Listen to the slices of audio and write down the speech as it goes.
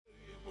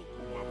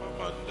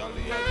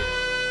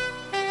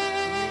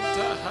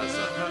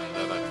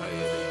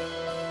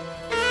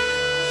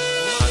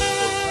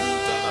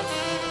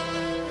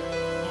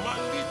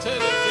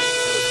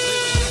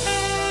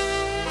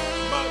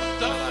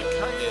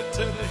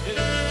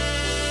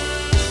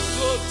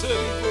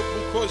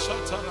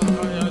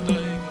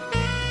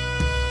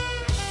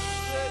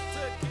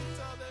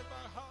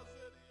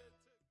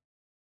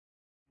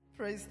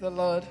Praise the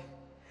Lord.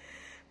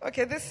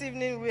 Okay, this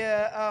evening we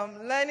are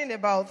learning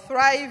about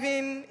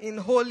thriving in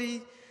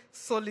holy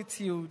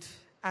solitude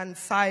and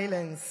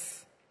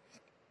silence.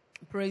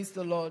 Praise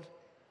the Lord.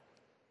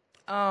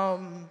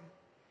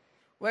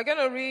 We're going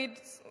to read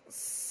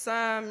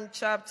Psalm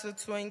chapter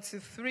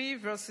 23,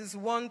 verses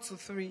 1 to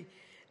 3.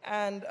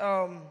 And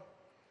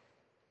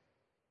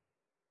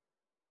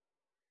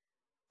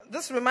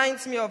this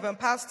reminds me of a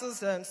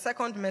pastor's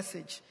second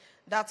message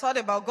that taught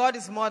about God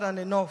is more than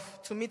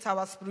enough to meet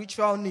our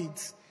spiritual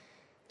needs.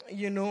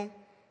 So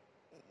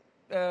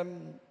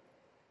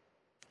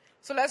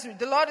let's read.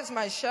 The Lord is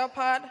my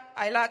shepherd.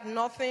 I lack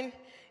nothing.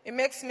 It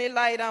makes me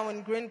lie down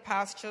in green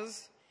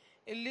pastures.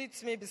 It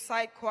leads me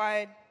beside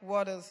quiet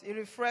waters. It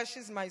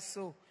refreshes my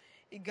soul.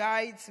 It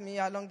guides me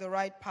along the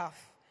right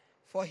path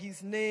for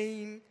his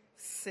name's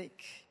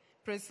sake.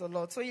 Praise the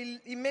Lord. So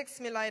he makes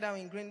me lie down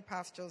in green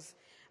pastures,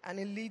 and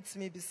it leads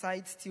me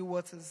beside still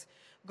waters.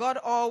 God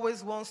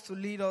always wants to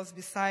lead us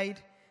beside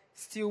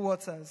still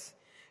waters.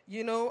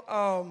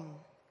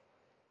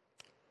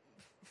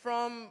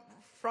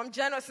 From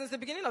January, since the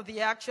beginning of the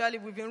year, actually,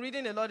 we've been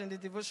reading a lot in the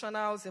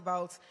devotionals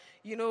about,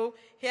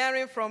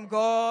 hearing from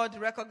God,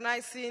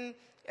 recognizing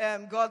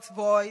God's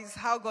voice,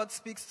 how God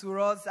speaks to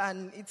us,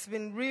 and it's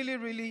been really,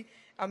 really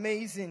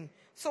amazing.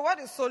 So what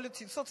is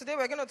solitude? So today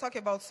we're going to talk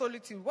about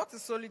solitude. What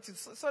is solitude?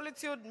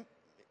 Solitude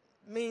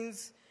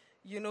means,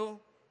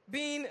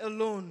 being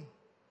alone,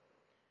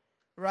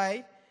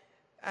 right?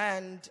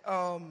 And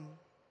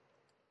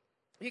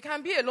you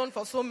can be alone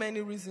for so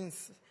many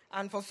reasons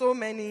and for so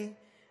many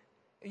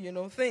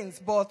things,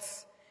 but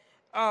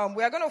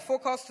we are going to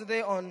focus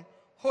today on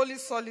holy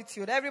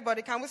solitude.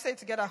 Everybody, can we say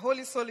together,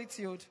 holy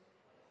solitude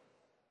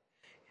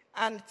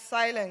and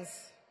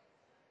silence?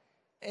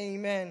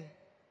 Amen.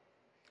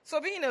 So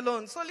being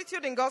alone,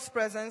 solitude in God's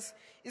presence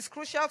is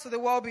crucial to the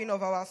well-being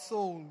of our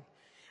soul.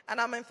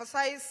 And I'm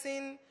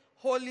emphasizing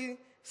holy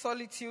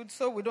solitude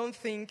so we don't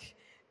think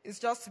it's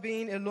just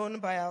being alone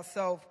by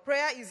ourselves.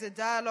 Prayer is a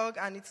dialogue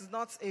and it is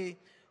not a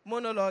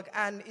monologue,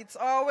 and it's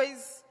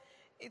always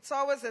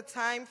a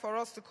time for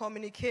us to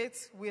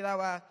communicate with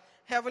our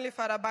Heavenly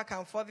Father back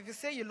and forth. If you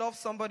say you love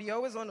somebody, you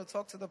always want to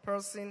talk to the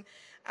person.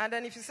 And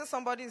then if you say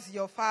somebody is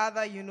your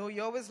father,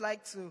 you always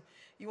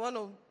you want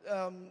to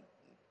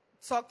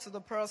talk to the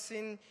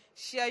person,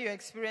 share your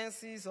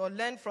experiences, or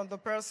learn from the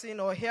person,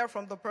 or hear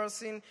from the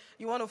person.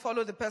 You want to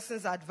follow the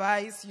person's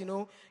advice, You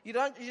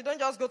don't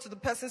just go to the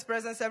person's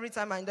presence every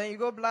time and then you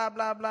go blah,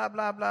 blah, blah,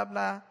 blah, blah,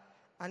 blah,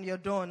 and you're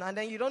done. And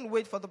then you don't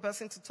wait for the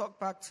person to talk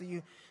back to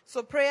you.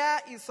 So prayer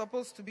is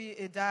supposed to be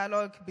a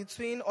dialogue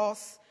between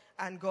us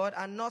and God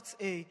and not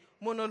a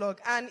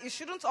monologue. And it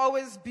shouldn't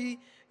always be,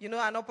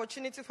 an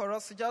opportunity for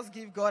us to just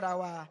give God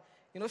our,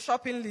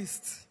 shopping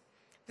list.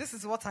 This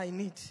is what I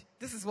need.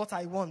 This is what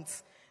I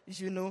want.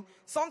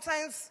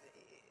 Sometimes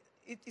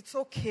it's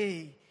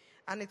okay.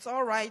 And it's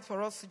all right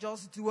for us to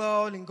just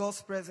dwell in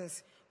God's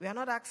presence. We are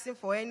not asking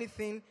for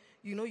anything.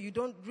 You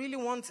don't really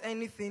want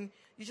anything.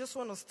 You just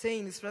want to stay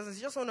in his presence.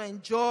 You just want to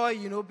enjoy,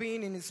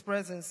 being in his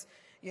presence.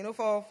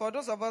 For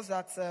those of us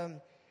that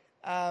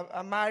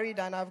are married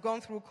and have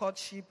gone through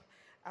courtship,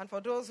 and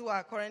for those who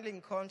are currently in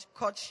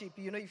courtship,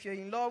 if you're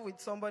in love with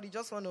somebody, you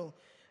just want to,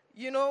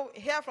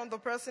 hear from the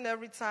person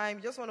every time.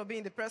 You just want to be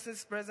in the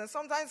person's presence.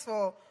 Sometimes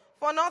for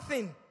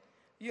nothing.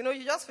 You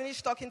just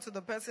finish talking to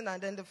the person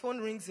and then the phone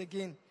rings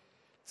again.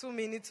 2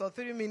 minutes or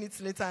 3 minutes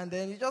later, and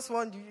then you just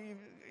want, you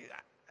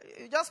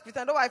just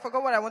pretend, I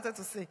forgot what I wanted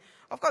to say.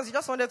 Of course, you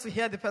just wanted to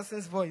hear the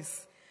person's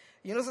voice.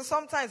 So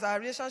sometimes our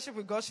relationship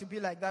with God should be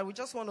like that. We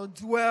just want to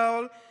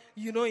dwell,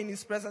 in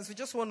his presence. We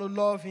just want to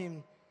love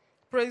him.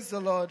 Praise the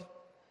Lord.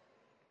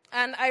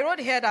 And I wrote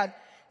here that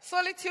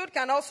solitude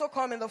can also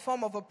come in the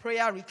form of a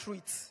prayer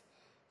retreat.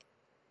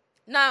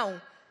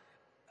 Now,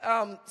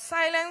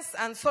 silence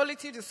and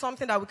solitude is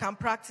something that we can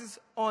practice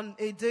on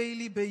a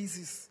daily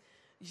basis.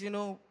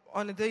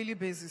 On a daily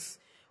basis.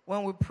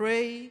 When we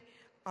pray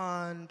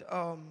and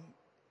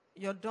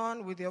you're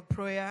done with your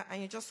prayer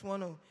and you just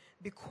want to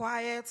be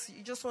quiet,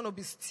 you just want to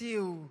be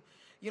still.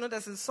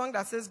 There's a song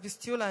that says, "Be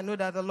still and know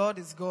that the Lord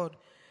is God."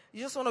 You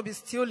just want to be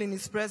still in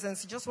his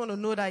presence. You just want to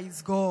know that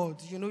he's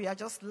God. You're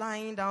just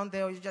lying down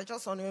there, or you're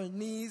just on your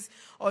knees,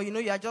 or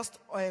you're just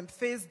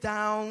face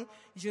down,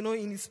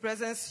 in his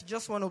presence. You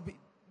just want to be,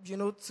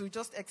 to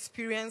just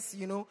experience,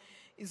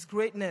 his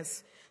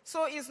greatness.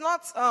 So it's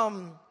not,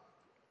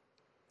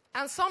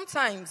 and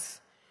sometimes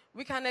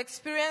we can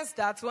experience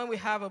that when we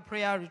have a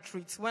prayer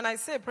retreat. When I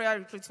say prayer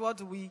retreat, what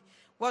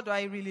do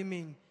I really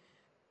mean?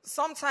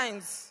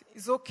 Sometimes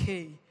it's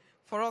okay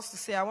for us to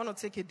say, I want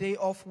to take a day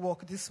off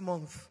work this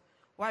month.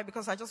 Why?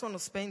 Because I just want to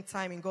spend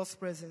time in God's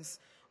presence.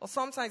 Or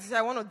sometimes you say,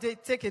 I want to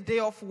take a day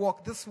off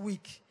work this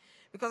week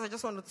because I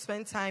just want to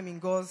spend time in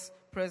God's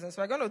presence.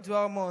 We're going to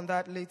dwell more on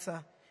that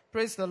later.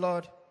 Praise the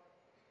Lord.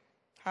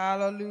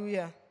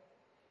 Hallelujah.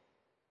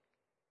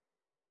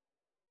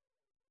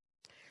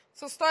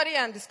 So study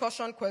and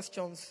discussion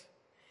questions.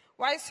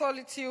 Why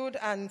solitude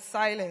and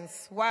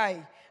silence?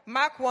 Why?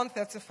 Mark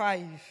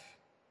 1:35.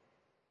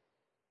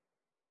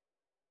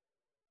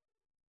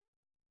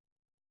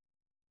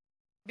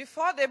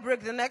 Before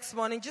daybreak the next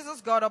morning,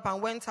 Jesus got up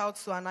and went out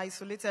to an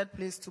isolated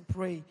place to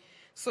pray.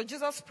 So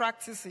Jesus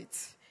practiced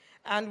it.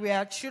 And we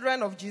are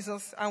children of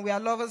Jesus and we are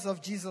lovers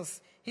of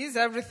Jesus. He's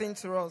everything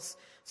to us.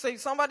 So if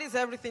somebody is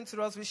everything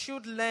to us, we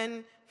should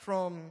learn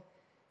from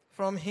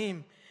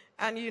him.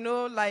 And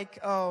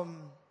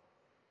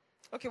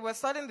we're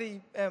studying the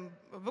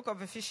book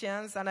of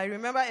Ephesians, and I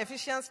remember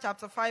Ephesians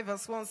chapter 5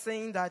 verse 1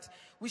 saying that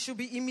we should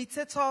be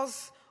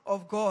imitators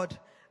of God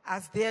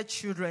as their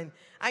children.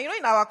 And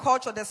in our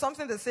culture, there's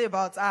something they say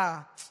about,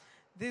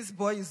 this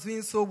boy is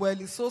doing so well,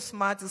 he's so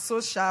smart, he's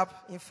so sharp.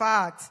 In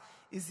fact,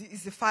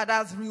 he's the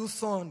father's real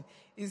son.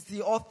 Is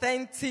the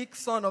authentic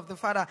son of the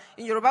father.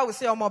 In Yoruba, we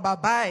say, Omo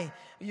Babai,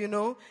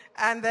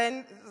 And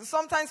then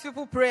sometimes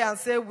people pray and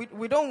say,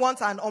 we don't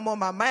want an Omo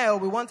Mamae,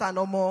 we want an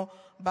Omo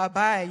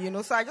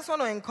Babai, So I just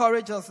want to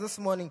encourage us this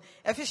morning.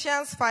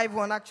 Ephesians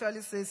 5:1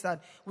 actually says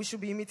that we should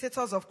be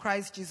imitators of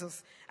Christ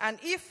Jesus. And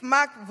if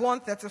Mark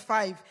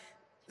 1:35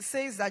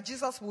 says that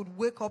Jesus would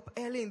wake up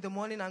early in the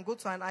morning and go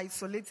to an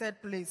isolated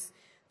place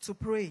to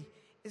pray,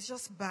 it's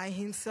just by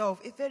himself,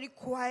 a very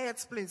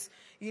quiet place,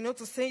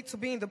 to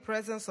be in the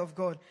presence of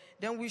God.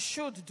 Then we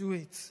should do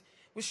it.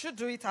 We should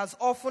do it as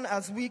often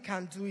as we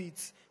can do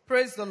it.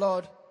 Praise the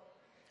Lord.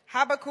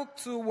 Habakkuk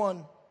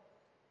 2:1.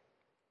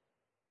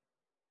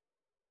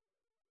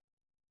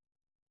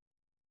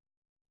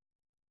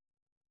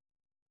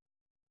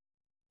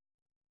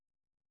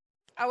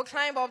 I will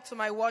climb up to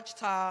my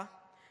watchtower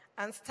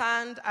and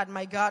stand at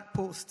my guard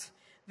post.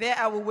 There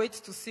I will wait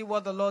to see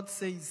what the Lord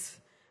says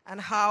and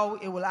how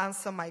it will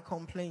answer my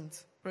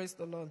complaint. Praise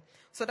the Lord.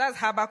 So that's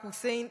Habakkuk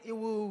saying it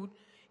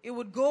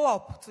would go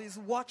up to his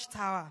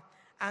watchtower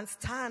and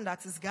stand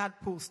at his guard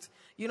post.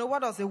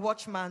 What does a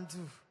watchman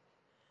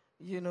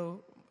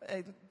do?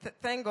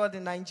 Thank God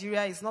in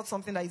Nigeria it's not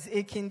something that is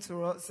aching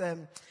to us.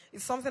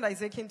 It's something that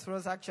is aching to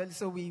us actually.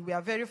 So we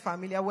are very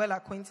familiar, well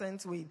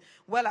acquainted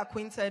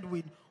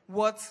with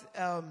what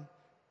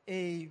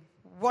a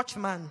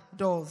watchman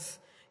does.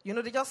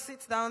 They just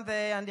sit down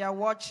there and they are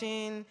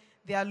watching.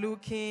 They are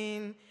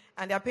looking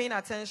and they are paying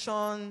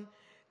attention.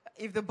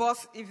 If the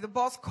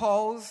boss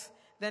calls,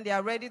 then they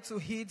are ready to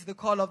heed the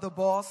call of the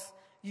boss,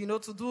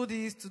 to do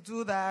this, to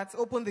do that,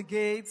 open the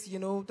gates,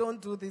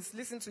 don't do this,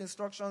 listen to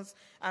instructions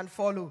and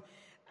follow.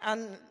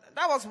 And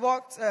that was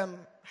what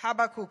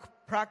Habakkuk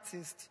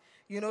practiced,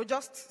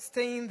 just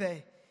staying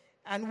there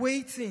and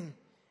waiting,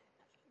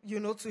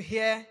 to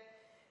hear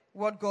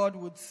what God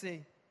would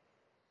say.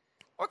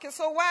 Okay,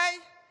 so why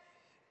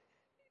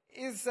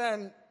is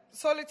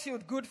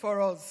solitude good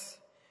for us?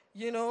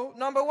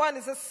 Number one,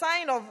 it's a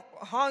sign of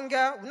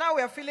hunger. Now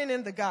we are filling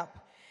in the gap.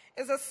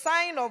 It's a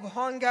sign of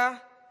hunger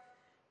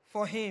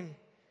for him.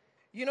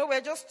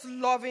 We're just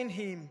loving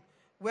him.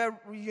 We're,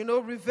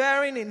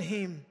 revering in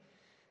him.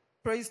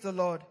 Praise the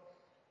Lord.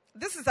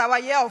 This is our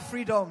year of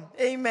freedom.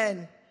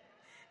 Amen.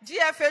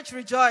 GFH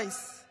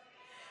rejoice.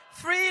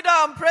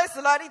 Freedom, praise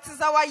the Lord. It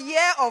is our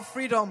year of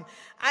freedom.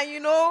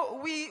 And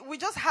we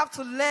just have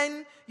to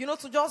learn,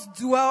 to just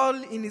dwell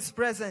in his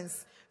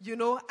presence,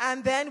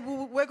 and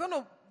then we're going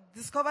to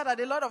discover that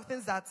a lot of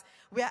things that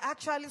we are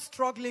actually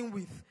struggling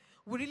with,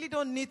 we really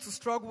don't need to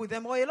struggle with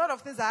them, or a lot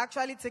of things are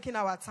actually taking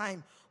our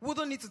time. We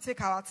don't need to take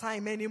our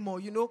time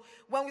anymore,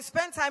 When we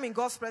spend time in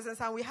God's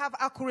presence and we have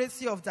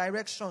accuracy of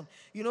direction,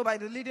 by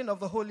the leading of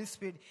the Holy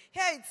Spirit.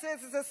 Here it says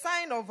it's a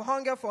sign of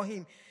hunger for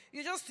him.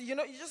 You just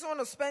want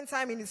to spend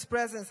time in his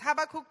presence.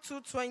 Habakkuk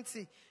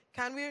 2:20.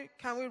 Can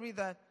we read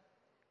that?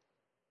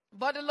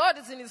 But the Lord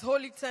is in his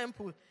holy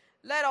temple.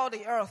 Let all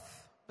the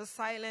earth be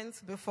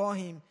silent before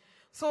him.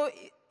 So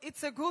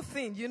it's a good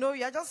thing.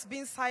 You're just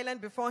being silent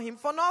before him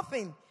for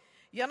nothing.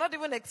 You're not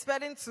even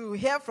expecting to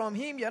hear from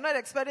him. You're not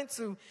expecting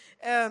to,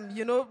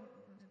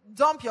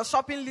 dump your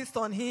shopping list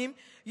on him.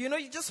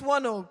 You just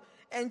want to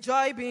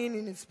enjoy being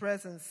in his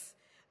presence.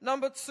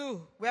 Number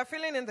 2, we are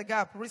filling in the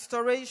gap.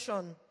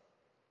 Restoration.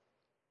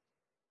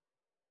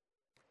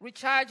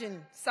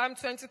 Recharging. Psalm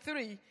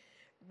 23.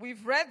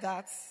 We've read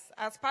that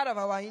as part of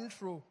our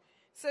intro.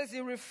 It says he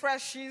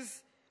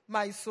refreshes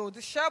my soul.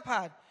 The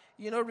shepherd,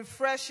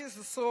 refreshes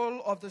the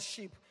soul of the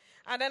sheep.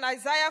 And then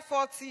Isaiah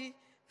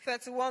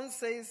 40:31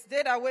 says,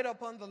 they that wait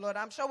upon the Lord.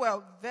 I'm sure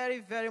we're very,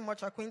 very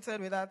much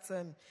acquainted with that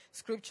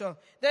scripture.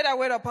 They that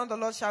wait upon the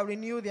Lord shall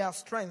renew their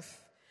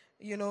strength.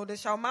 They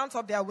shall mount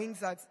up their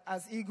wings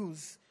as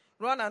eagles.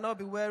 Run and not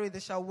be weary. They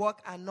shall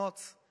walk and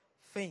not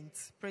faint.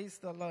 Praise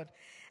the Lord.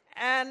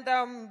 And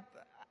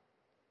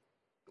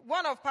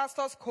one of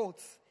Pastor's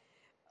quotes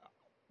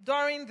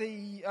during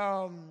the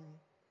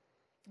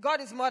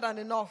God is more than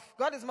enough.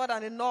 God is more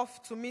than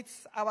enough to meet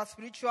our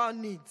spiritual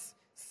needs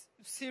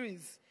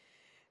series.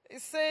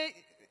 It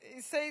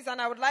says,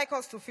 and I would like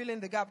us to fill in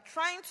the gap,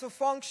 trying to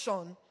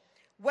function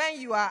when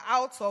you are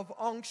out of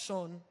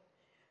unction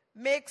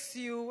makes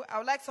you, I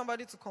would like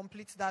somebody to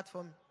complete that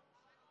for me.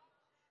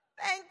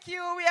 Thank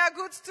you. We are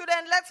good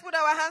students. Let's put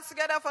our hands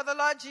together for the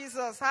Lord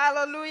Jesus.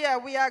 Hallelujah.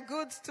 We are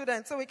good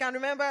students. So we can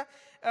remember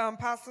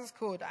Pastor's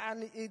code.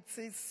 And it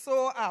is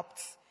so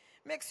apt.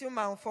 Makes you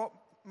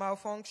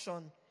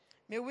malfunction.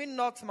 May we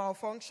not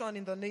malfunction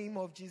in the name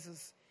of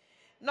Jesus.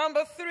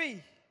 Number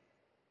 3,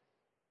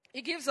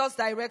 it gives us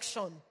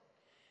direction.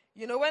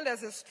 You know, when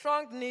there's a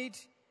strong need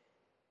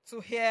to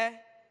hear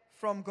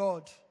from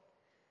God.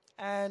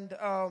 And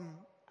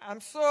I'm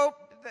so...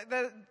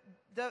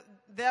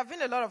 There have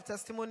been a lot of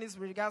testimonies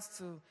with regards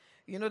to,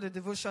 you know, the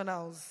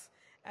devotionals.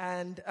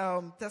 And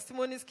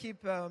testimonies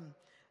keep,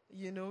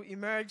 you know,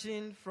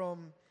 emerging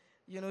from,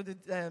 you know,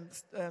 the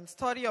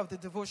study of the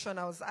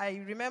devotionals.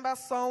 I remember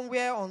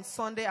somewhere on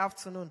Sunday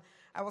afternoon,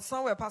 I was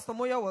somewhere, Pastor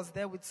Moyo was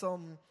there with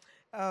some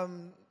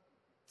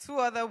 2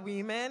 other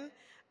women,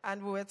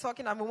 and we were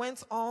talking, and we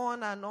went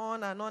on and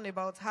on and on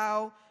about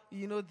how,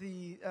 you know,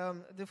 the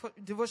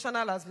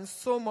devotional has been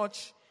so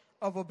much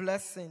of a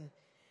blessing.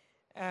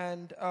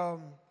 And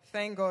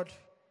thank God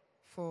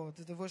for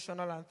the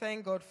devotional, and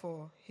thank God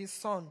for his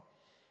son.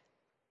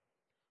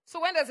 So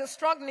when there's a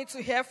strong need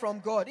to hear from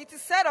God, it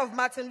is said of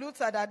Martin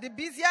Luther that the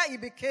busier he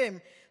became,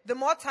 the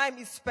more time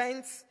he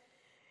spent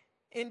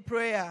in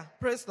prayer.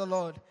 Praise the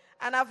Lord.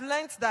 And I've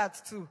learned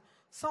that too.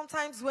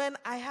 Sometimes when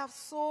I have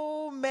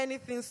so many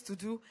things to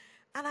do,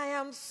 and I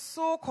am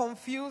so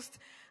confused,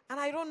 and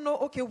I don't know,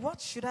 okay,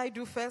 what should I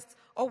do first?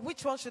 Or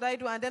which one should I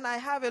do? And then I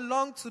have a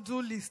long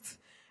to-do list.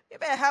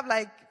 Maybe I have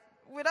like,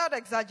 without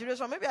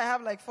exaggeration, maybe I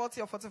have like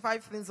 40 or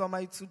 45 things on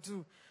my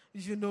to-do,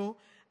 you know.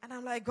 And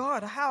I'm like,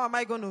 God, how am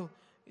I going to,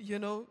 you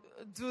know,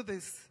 do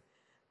this?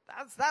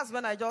 That's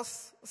when I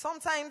just,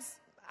 sometimes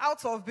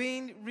out of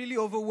being really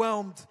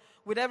overwhelmed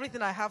with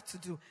everything I have to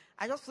do,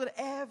 I just put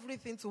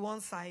everything to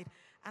one side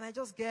and I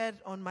just get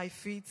on my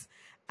feet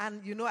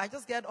and, you know, I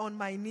just get on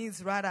my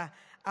knees rather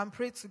and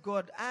pray to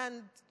God.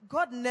 And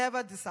God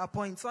never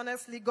disappoints.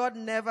 Honestly, God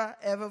never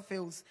ever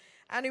fails.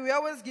 And he will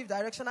always give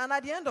direction. And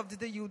at the end of the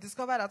day, you will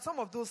discover that some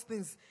of those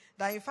things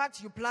that in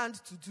fact you planned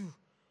to do,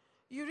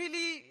 you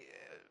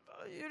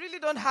really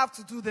don't have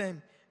to do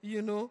them,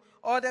 you know.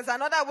 Or there's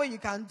another way you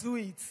can do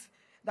it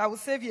that will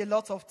save you a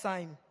lot of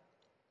time.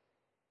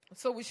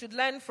 So we should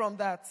learn from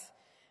that.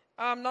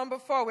 Number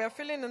 4, we are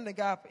filling in the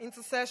gap.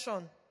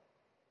 Intercession.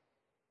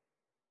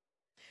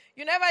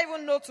 You never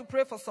even know to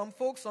pray for some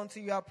folks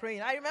until you are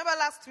praying. I remember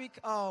last week,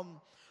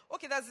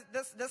 okay,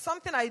 there's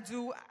something I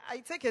do. I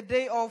take a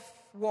day off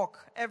work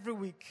every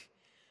week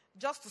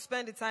just to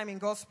spend the time in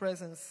God's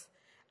presence.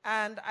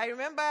 And I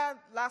remember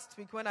last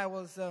week when I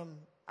was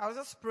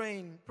just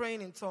praying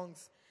in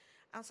tongues.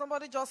 And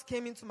somebody just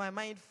came into my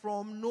mind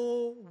from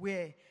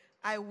nowhere.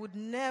 I would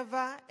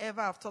never,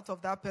 ever have thought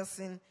of that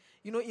person,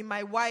 you know, in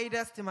my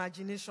widest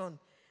imagination.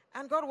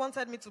 And God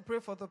wanted me to pray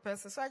for the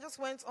person. So I just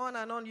went on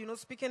and on, you know,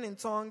 speaking in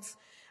tongues.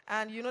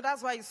 And, you know,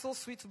 that's why it's so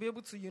sweet to be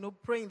able to, you know,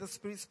 pray in the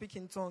Spirit, speak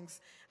in tongues.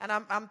 And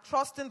I'm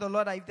trusting the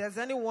Lord that if there's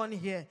anyone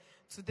here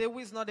today who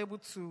is not able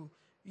to,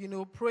 you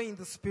know, pray in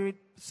the Spirit,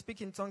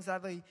 speak in tongues,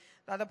 that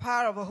the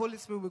power of the Holy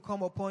Spirit will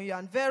come upon you.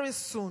 And very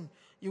soon,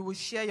 you will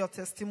share your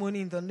testimony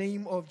in the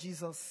name of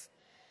Jesus.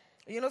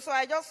 You know, so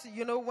I just,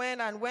 you know,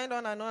 went on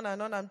and on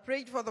and on and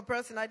prayed for the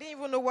person. I didn't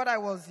even know what I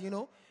was, you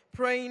know,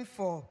 praying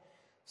for.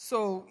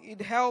 So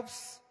it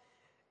helps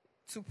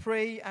to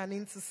pray and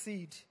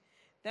intercede.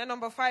 Then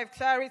number 5,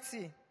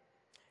 clarity.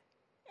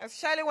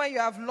 Especially when you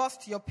have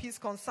lost your peace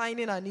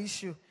concerning an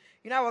issue.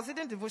 You know, I was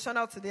reading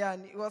devotional today,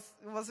 and it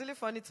was really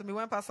funny to me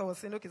when Pastor was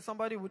saying, okay,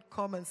 somebody would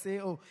come and say,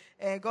 oh,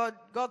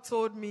 God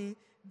told me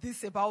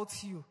this about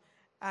you,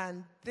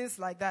 and this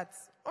like that.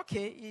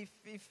 Okay,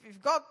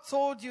 if God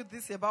told you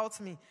this about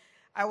me,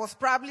 I was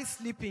probably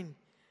sleeping,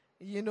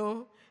 you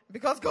know,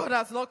 because God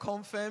has not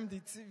confirmed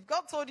it. If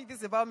God told you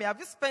this about me, have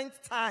you spent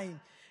time,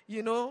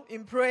 you know,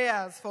 in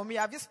prayers for me?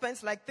 Have you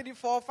spent like 3,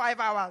 4, 5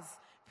 hours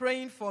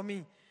praying for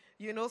me?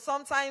 You know,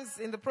 sometimes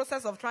in the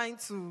process of trying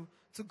to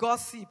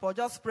gossip or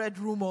just spread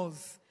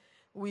rumors,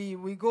 we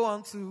go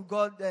on to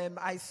God,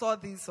 I saw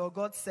this or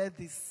God said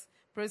this.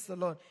 Praise the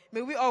Lord.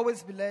 May we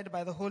always be led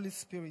by the Holy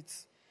Spirit.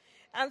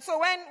 And so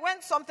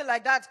when something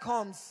like that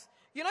comes,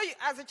 you know,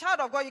 as a child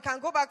of God, you can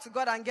go back to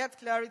God and get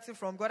clarity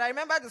from God. I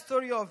remember the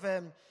story of,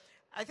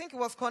 I think it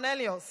was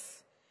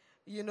Cornelius,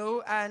 you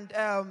know, and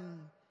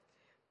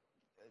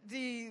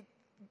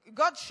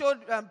God showed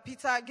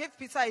gave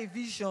Peter a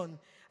vision.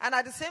 And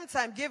at the same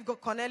time, gave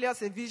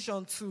Cornelius a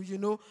vision too, you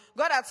know.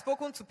 God had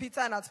spoken to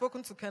Peter and had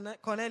spoken to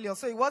Cornelius.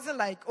 So it wasn't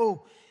like,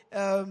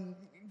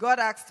 God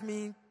asked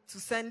me to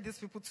send these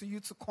people to you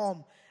to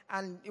come.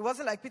 And it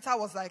wasn't like Peter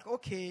was like,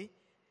 okay,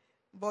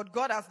 but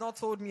God has not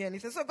told me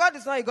anything. So God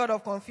is not a God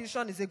of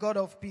confusion, he's a God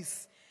of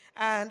peace.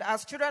 And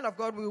as children of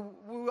God,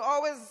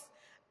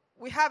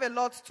 we have a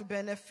lot to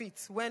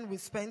benefit when we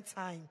spend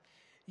time,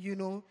 you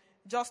know,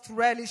 just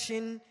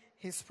relishing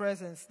his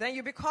presence. Then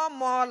you become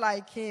more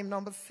like him.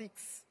 Number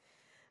 6.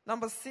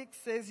 Number 6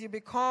 says you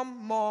become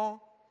more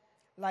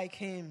like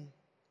him.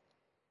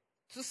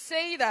 To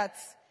say that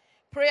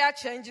prayer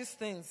changes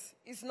things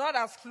is not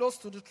as close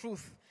to the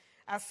truth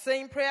as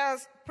saying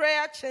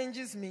prayer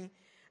changes me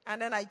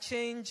and then I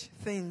change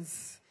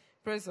things.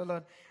 Praise the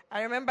Lord.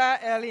 I remember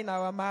early in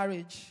our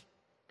marriage,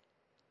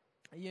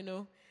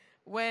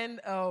 when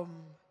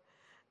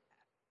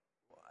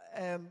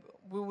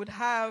we would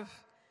have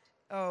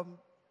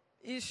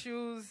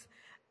issues,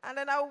 and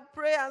then I would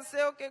pray and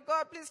say, okay,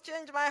 God, please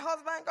change my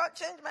husband. God,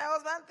 change my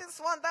husband. This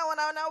one, that one.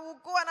 And I will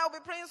go and I'll be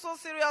praying so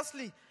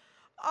seriously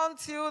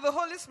until the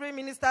Holy Spirit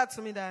ministered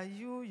to me that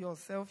you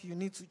yourself, you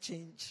need to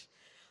change.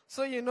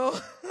 So,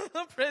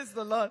 praise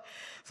the Lord.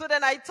 So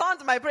then I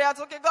turned my prayer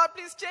to, okay, God,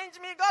 please change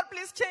me. God,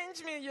 please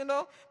change me,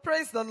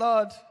 Praise the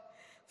Lord.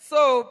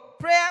 So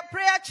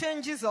prayer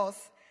changes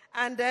us.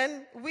 And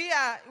then we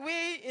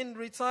in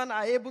return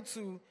are able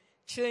to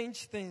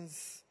change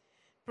things.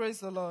 Praise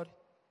the Lord.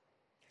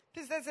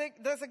 Please,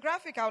 there's a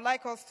graphic I would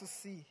like us to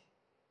see.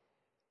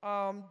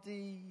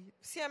 The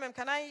CMM,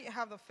 can I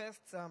have the first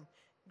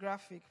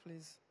graphic,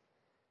 please?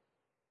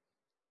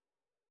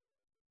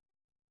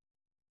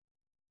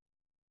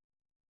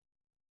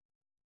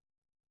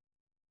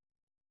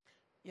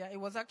 Yeah, it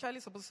was actually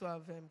supposed to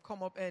have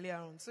come up earlier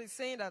on. So it's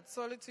saying that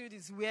solitude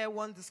is where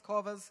one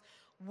discovers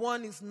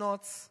one is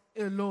not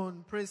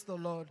alone. Praise the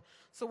Lord.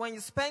 So when you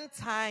spend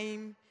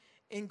time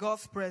in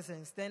God's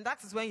presence, then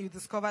that is when you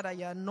discover that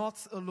you are not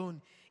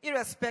alone.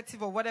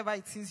 Irrespective of whatever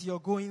it is you're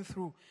going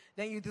through,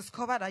 then you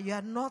discover that you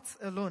are not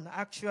alone,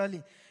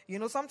 actually.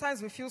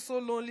 Sometimes we feel so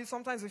lonely,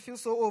 sometimes we feel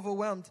so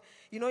overwhelmed.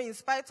 In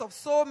spite of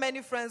so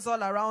many friends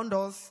all around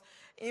us,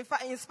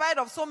 in spite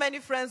of so many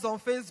friends on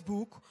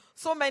Facebook,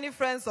 so many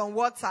friends on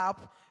WhatsApp,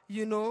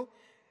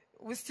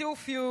 we still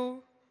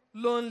feel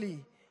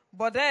lonely.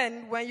 But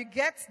then, when you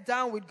get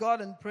down with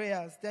God in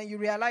prayers, then you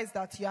realize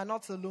that you are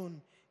not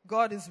alone.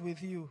 God is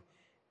with you.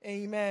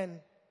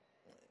 Amen.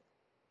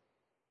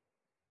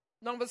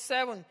 Number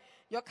 7,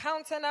 your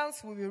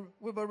countenance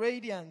will be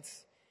radiant.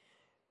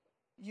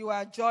 You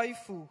are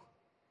joyful.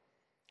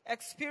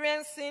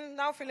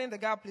 Now fill in the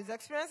gap, please.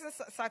 Experiencing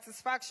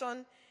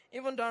satisfaction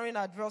even during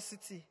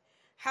adversity.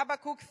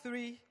 Habakkuk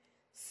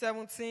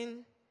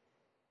 3:17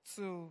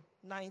 to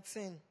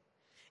 19.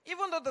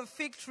 Even though the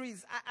fig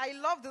trees, I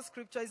love this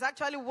scripture. It's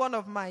actually one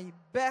of my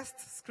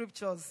best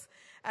scriptures.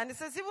 And it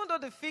says, even though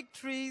the fig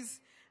trees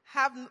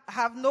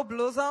have no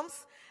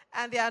blossoms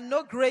and there are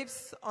no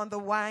grapes on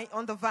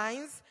the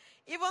vines,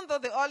 even though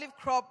the olive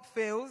crop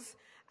fails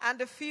and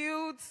the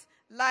fields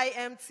lie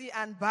empty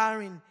and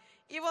barren,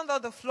 even though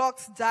the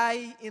flocks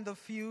die in the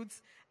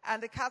fields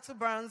and the cattle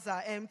barns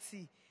are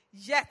empty,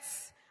 yet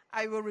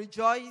I will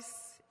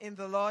rejoice in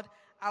the Lord.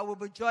 I will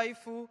be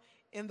joyful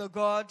in the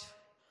God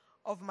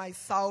of my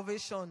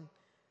salvation.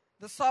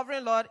 The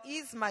sovereign Lord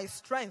is my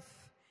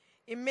strength.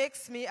 It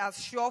makes me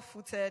as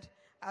sure-footed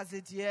as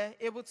a deer,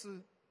 able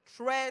to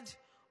tread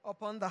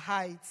upon the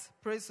heights.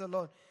 Praise the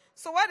Lord.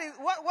 So what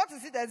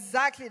is it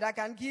exactly that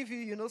can give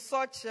you,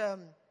 such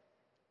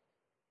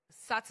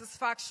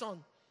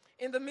satisfaction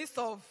in the midst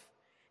of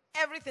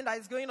everything that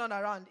is going on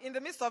around, in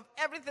the midst of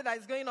everything that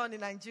is going on in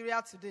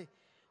Nigeria today?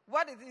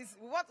 What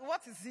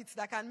is it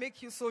that can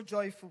make you so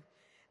joyful?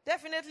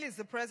 Definitely it's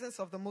the presence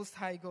of the Most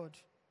High God.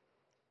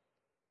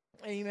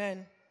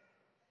 Amen.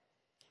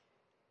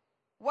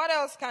 What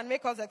else can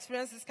make us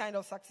experience this kind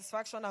of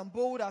satisfaction and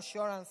bold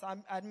assurance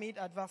amid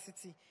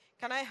adversity?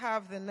 Can I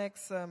have the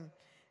next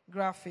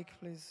graphic,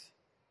 please?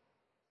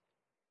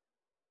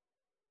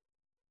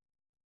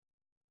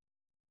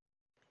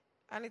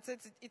 And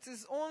it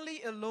is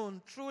only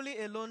alone, truly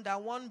alone,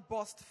 that one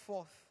bursts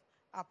forth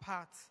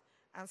apart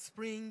and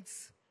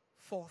springs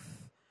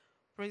forth.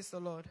 Praise the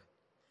Lord.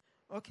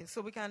 Okay,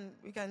 so we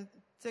can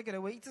take it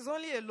away. It is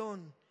only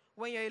alone.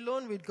 When you're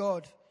alone with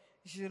God,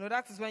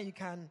 that is when you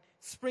can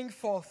spring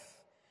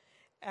forth.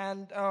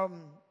 And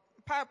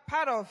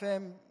part of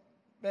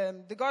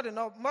the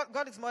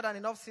God is More Than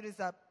Enough series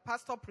that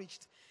Pastor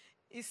preached,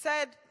 he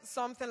said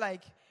something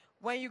like,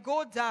 when you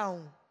go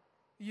down,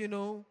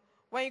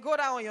 when you go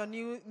down on your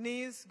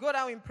knees, go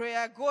down in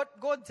prayer,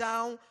 go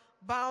down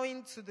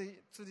bowing to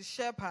the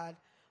shepherd,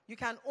 you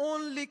can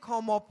only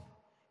come up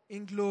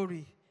in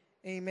glory.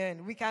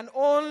 Amen. We can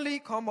only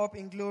come up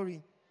in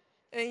glory.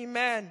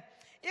 Amen.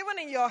 Even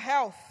in your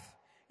health,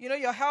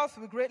 your health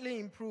will greatly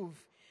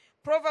improve.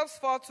 Proverbs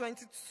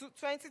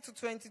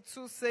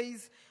 4:20-22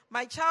 says,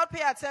 my child,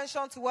 pay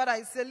attention to what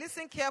I say.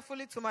 Listen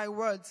carefully to my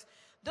words.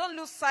 Don't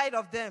lose sight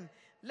of them.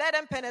 Let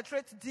them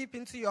penetrate deep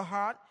into your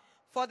heart,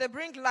 for they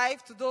bring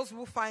life to those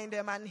who find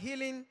them and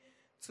healing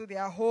to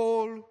their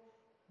whole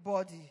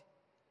body.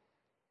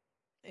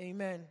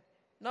 Amen.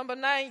 Number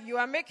 9, you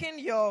are making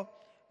your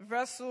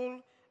vessel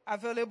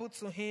available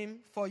to him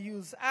for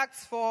use.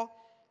 Acts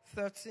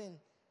 4:13.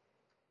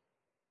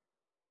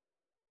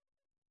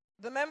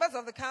 The members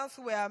of the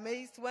council were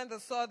amazed when they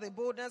saw the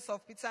boldness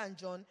of Peter and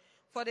John,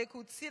 for they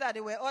could see that they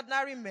were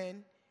ordinary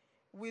men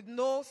with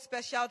no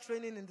special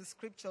training in the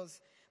scriptures.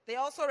 They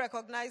also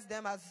recognized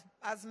them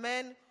as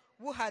men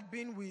who had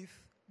been with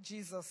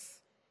Jesus.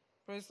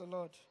 Praise the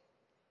Lord.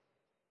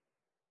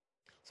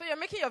 So you're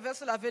making your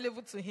vessel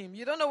available to him.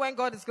 You don't know when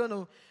God is going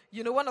to,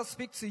 want to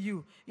speak to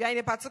you. You're in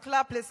a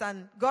particular place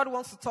and God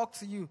wants to talk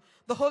to you.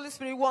 The Holy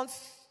Spirit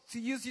wants to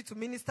use you to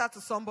minister to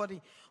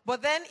somebody.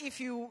 But then if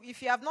you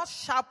have not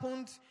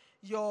sharpened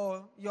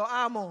your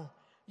armor,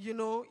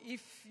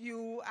 if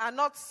you are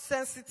not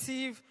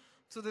sensitive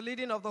to the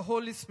leading of the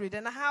Holy Spirit,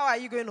 then how are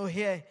you going to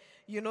hear?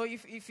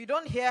 If you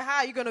don't hear, how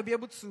are you going to be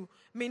able to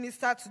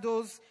minister to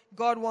those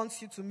God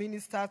wants you to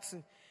minister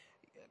to?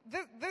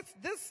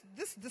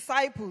 These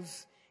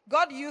disciples,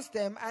 God used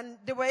them, and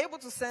they were able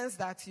to sense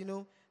that,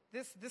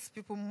 these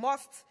people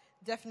must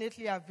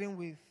definitely have been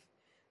with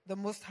the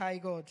Most High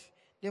God.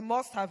 They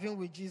must have been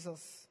with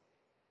Jesus.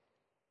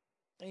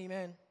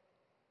 Amen.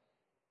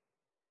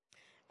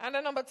 And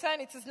then number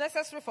 10, it is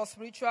necessary for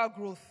spiritual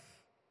growth.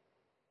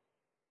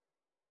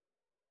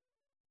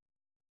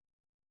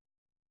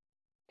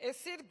 A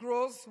seed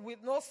grows with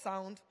no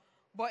sound,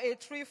 but a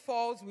tree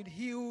falls with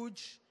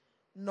huge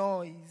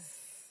noise.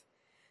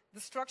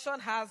 Destruction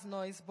has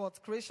noise,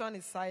 but creation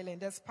is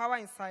silent. There's power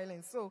in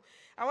silence. So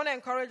I want to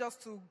encourage us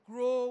to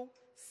grow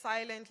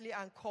silently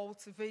and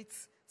cultivate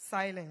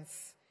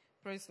silence.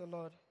 Praise the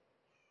Lord.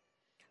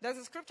 There's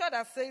a scripture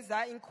that says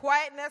that in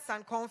quietness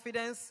and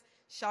confidence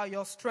shall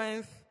your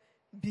strength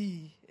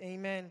be.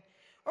 Amen.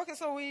 Okay,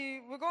 so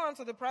we go on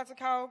to the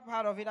practical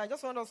part of it. I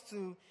just want us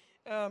to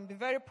be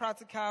very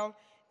practical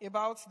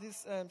about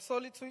this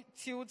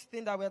solitude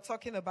thing that we're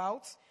talking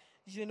about.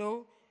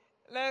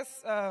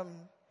 Let's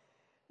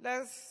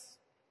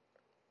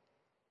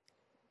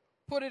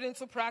put it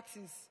into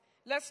practice.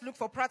 Let's look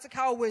for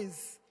practical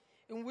ways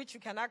in which you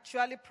can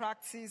actually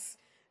practice,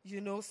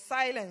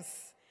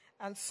 silence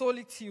and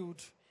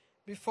solitude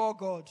before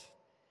God.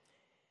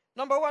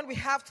 Number one, we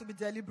have to be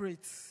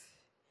deliberate.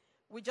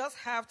 We just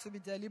have to be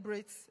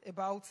deliberate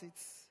about it.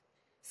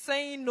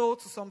 Saying no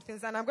to some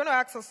things. And I'm going to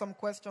ask us some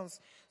questions.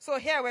 So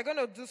here we're going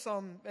to do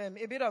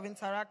a bit of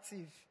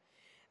interactive.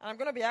 And I'm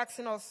going to be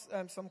asking us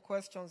some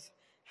questions.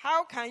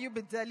 How can you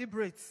be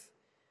deliberate,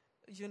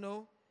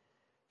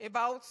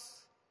 about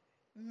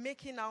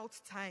making out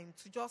time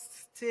to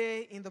just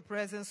stay in the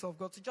presence of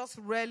God, to just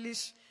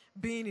relish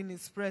being in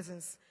His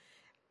presence?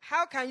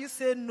 How can you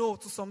say no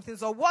to some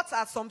things? Or what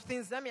are some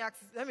things, let me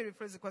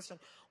rephrase the question.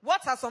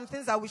 What are some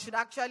things that we should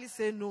actually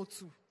say no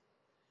to?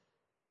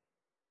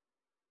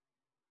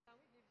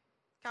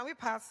 Can we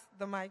pass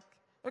the mic?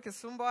 Okay,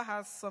 Sumbo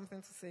has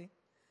something to say.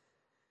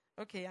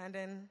 Okay, and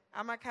then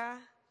Amaka.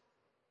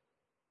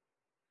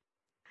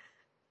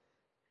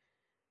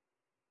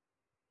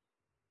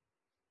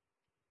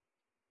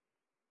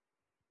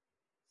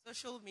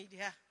 Social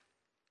media.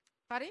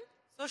 Pardon?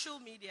 Social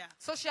media.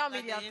 Social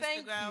media, like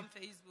thank Instagram,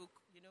 you. Facebook,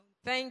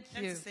 Thank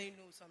you. To say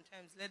no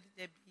sometimes. Let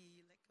there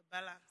be like a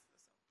balance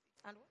or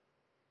something. And what?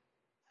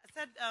 I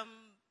said,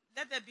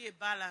 let there be a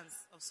balance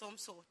of some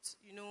sort.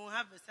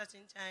 Have a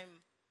certain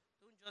time.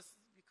 Don't just,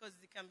 because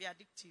it can be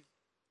addictive.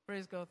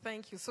 Praise God.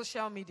 Thank you.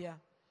 Social media.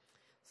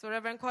 So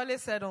Reverend Kwale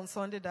said on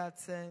Sunday that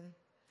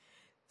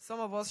some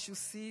of us should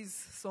seize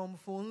some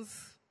phones.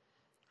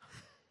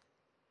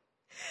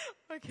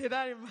 Okay,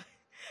 that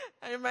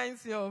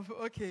reminds me of,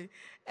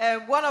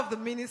 one of the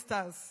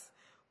ministers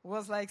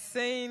was like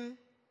telling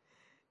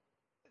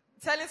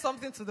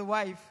something to the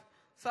wife.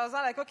 So I was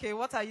like, okay,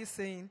 what are you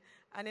saying?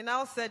 And he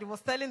now said, he was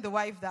telling the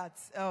wife that,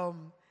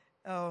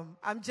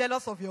 I'm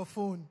jealous of your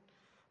phone.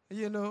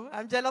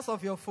 I'm jealous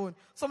of your phone.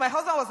 So my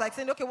husband was like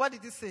saying, okay, what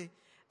did you say?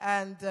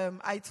 And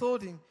I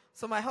told him.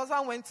 So my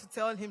husband went to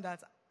tell him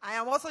that I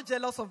am also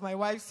jealous of my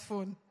wife's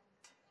phone.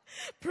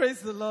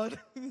 Praise the Lord.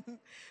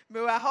 May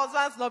our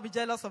husbands not be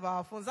jealous of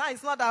our phones.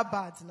 It's not that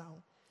bad now.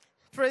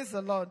 Praise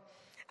the Lord.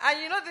 And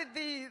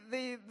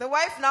the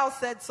wife now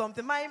said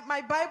something.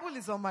 My Bible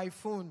is on my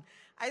phone.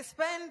 I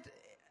spend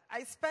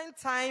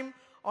time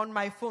on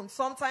my phone.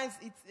 Sometimes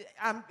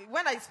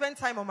when I spend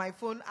time on my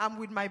phone, I'm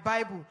with my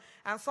Bible.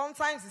 And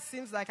sometimes it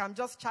seems like I'm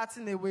just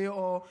chatting away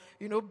or,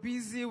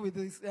 busy with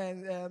this,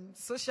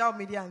 social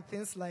media and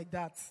things like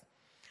that.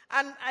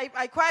 And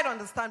I quite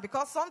understand,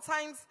 because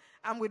sometimes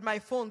I'm with my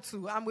phone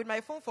too. I'm with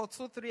my phone for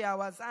 2-3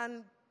 hours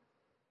and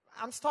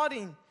I'm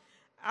studying.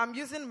 I'm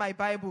using my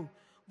Bible.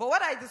 But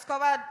what I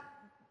discovered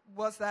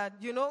was that,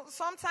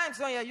 sometimes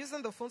when you're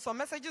using the phone, some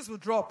messages will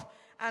drop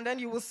and then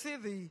you will see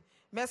the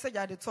message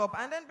at the top.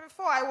 And then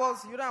before I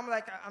was, I'm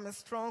like, I'm a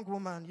strong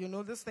woman.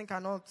 This thing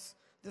cannot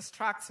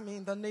distract me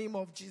in the name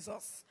of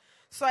Jesus.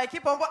 So I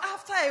keep on. But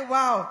after a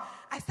while,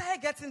 I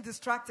started getting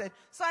distracted.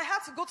 So I had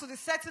to go to the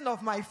setting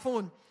of my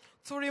phone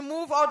to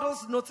remove all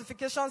those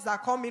notifications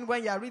that come in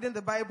when you are reading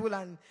the Bible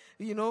and,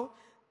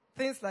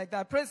 things like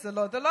that. Praise the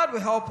Lord. The Lord will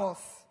help us.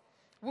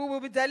 We will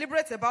be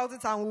deliberate about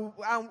it and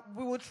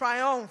we will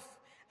triumph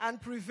and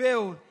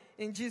prevail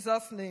in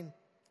Jesus' name.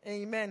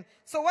 Amen.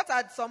 So what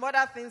are some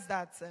other things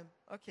that,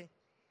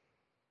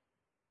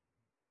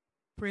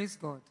 Praise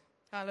God.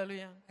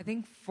 Hallelujah. I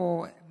think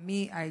for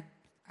me,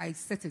 I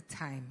set a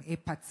time, a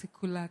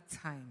particular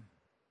time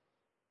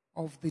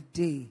of the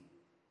day.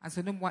 And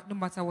so no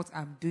matter what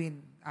I'm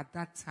doing at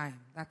that time,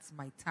 that's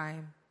my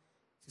time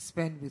to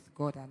spend with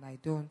God. And I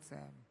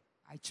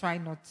try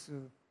not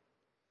to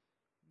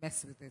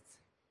mess with it.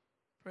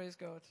 Praise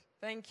God.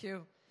 Thank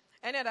you.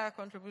 Any other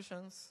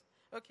contributions?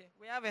 Okay,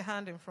 we have a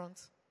hand in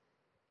front.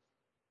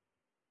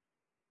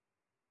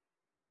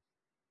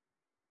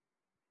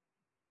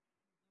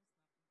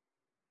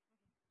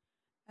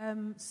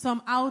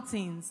 Some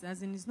outings,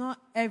 as in it's not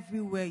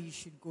everywhere you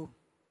should go.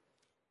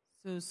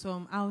 So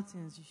some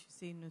outings you should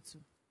say no to.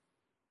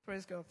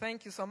 Praise God.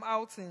 Thank you. Some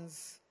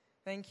outings.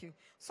 Thank you.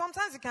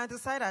 Sometimes you can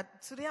decide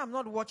that today I'm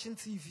not watching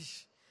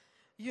TV.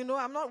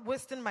 I'm not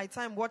wasting my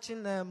time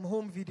watching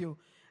home video.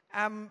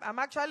 I'm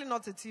actually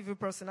not a TV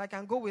person. I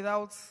can go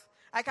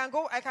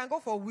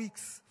for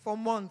weeks, for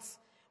months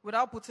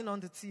without putting on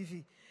the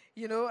TV.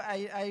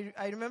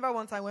 I remember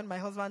one time when my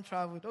husband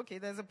traveled. Okay,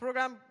 there's a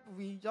program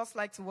we just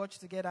like to watch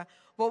together.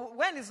 But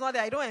when it's not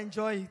there, I don't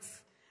enjoy it.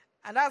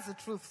 And that's the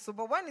truth.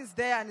 But when it's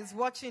there and he's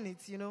watching it,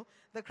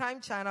 the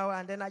crime channel,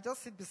 and then I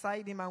just sit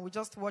beside him and we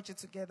just watch it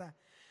together.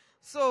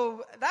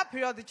 So that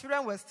period, the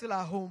children were still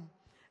at home.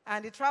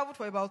 And they traveled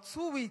for about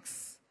 2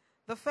 weeks.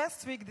 The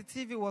first week, the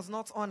TV was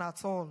not on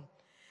at all.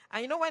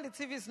 And when the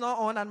TV is not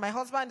on and my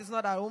husband is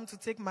not at home to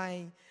take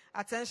my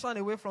attention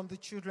away from the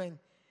children,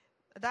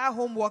 that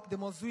homework, they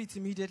must do it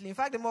immediately. In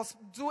fact, they must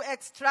do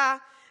extra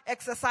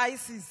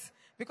exercises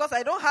because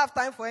I don't have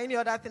time for any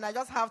other thing. I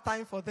just have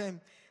time for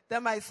them.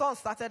 Then my son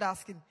started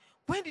asking,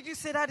 when did you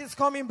say that is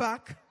coming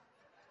back?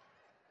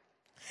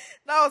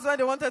 That was when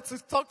they wanted to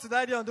talk to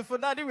Daddy on the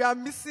phone. Daddy, we are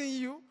missing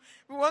you.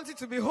 We want you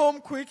to be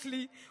home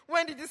quickly.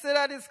 When did you say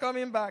that is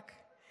coming back?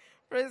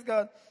 Praise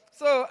God.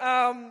 So,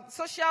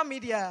 social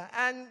media.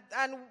 And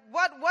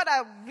what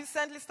I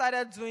recently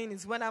started doing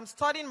is when I'm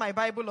studying my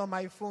Bible on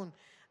my phone,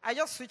 I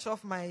just switch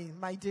off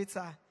my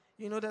data.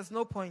 There's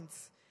no point.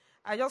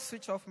 I just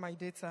switch off my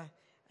data.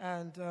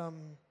 And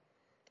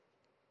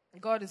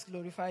God is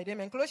glorified.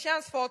 Amen.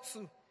 Colossians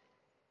 4:2.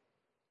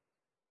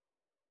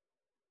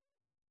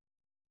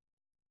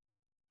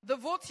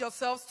 Devote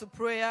yourselves to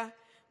prayer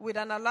with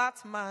an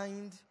alert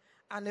mind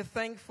and a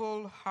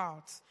thankful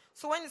heart.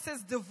 So when it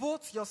says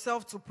devote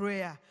yourself to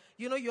prayer,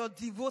 you're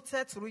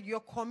devoted to it, you're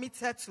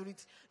committed to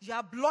it. You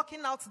are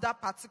blocking out that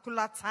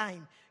particular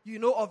time,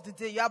 of the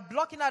day. You are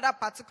blocking out that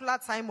particular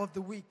time of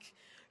the week.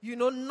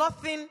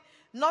 Nothing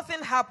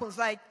happens,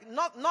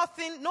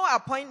 nothing, no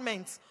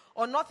appointments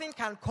or nothing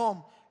can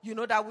come,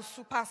 that will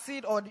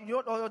supersede or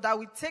that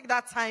will take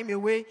that time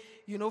away,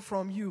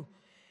 from you.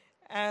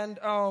 And,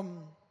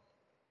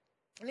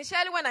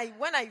 initially,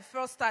 when I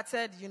first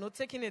started,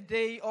 taking a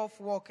day off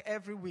work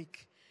every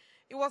week,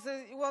 it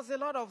was a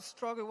lot of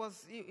struggle.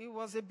 It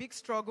was a big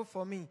struggle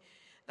for me.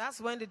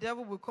 That's when the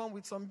devil will come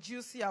with some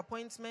juicy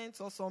appointments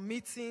or some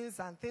meetings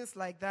and things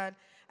like that.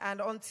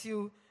 And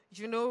until,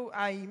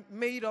 I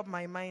made up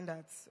my mind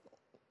that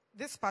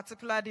this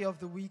particular day of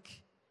the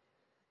week,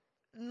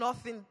 no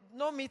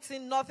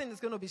meeting, nothing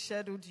is going to be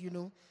scheduled,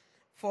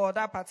 for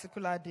that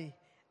particular day.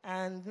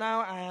 And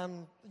now I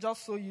am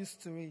just so used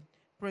to it.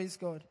 Praise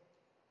God.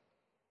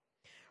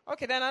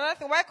 Okay, then another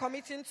thing, why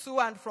commuting to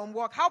and from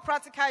work? How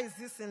practical is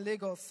this in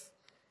Lagos?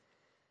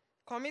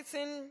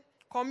 Commuting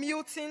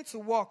to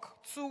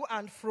work, to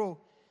and fro.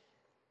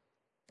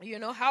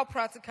 How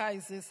practical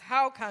is this?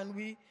 How can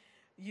we,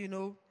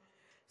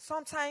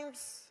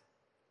 sometimes,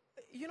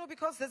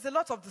 because there's a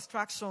lot of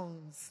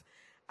distractions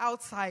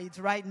outside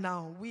right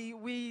now.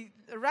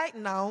 Right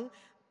now,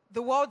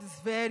 the world is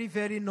very,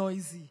 very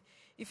noisy.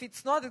 If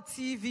it's not the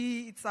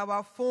TV, it's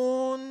our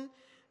phone.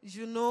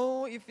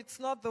 If it's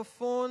not the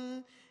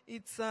phone,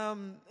 it's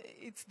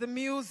the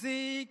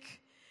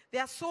music.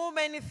 There are so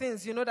many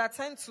things, that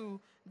tend to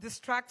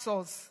distract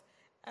us.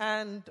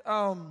 And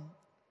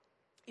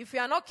if we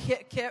are not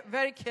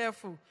very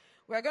careful,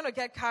 we are going to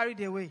get carried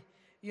away,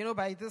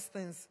 by these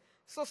things.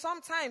 So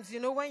sometimes,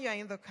 when you're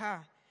in the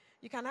car,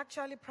 you can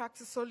actually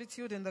practice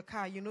solitude in the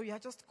car. You're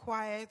just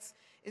quiet.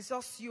 It's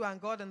just you and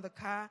God in the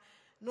car.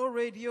 No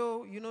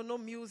radio, no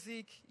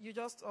music.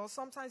 Or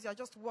sometimes you're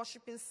just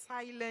worshiping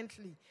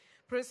silently.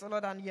 Praise the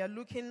Lord. And you're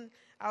looking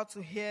out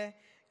to hear,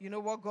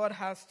 what God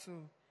has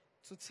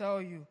to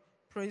tell you.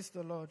 Praise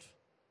the Lord.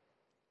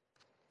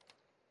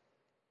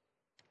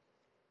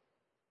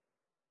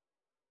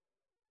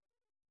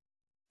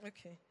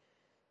 Okay.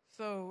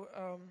 So,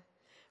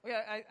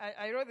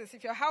 I wrote this.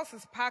 If your house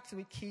is packed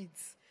with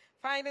kids,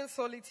 finding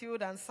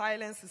solitude and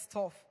silence is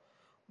tough.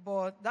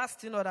 But that's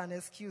still not an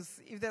excuse.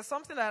 If there's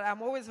something that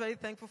I'm always very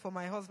thankful for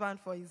my husband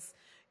for is,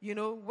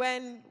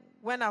 when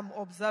I'm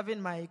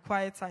observing my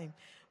quiet time,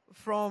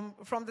 from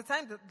the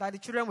time that the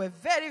children were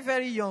very,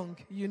 very young,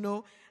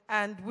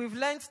 and we've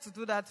learned to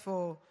do that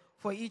for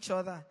each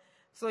other.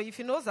 So if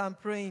he knows I'm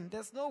praying,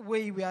 there's no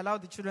way we allow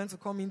the children to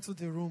come into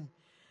the room.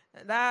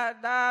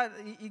 That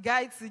he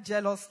guides it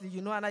jealously,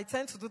 and I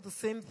tend to do the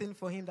same thing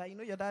for him. That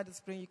your dad is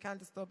praying, you can't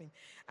disturb him.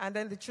 And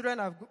then the children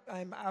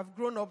have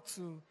grown up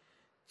to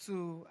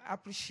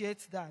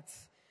appreciate that.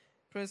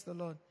 Praise the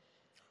Lord.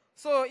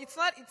 So it's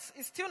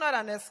still not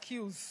an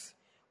excuse.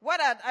 What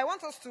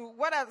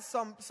are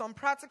some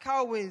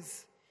practical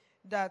ways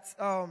that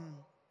I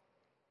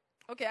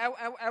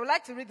would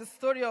like to read the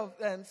story of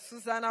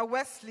Susanna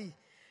Wesley,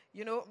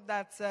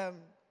 that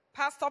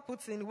Pastor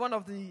puts in one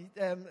of the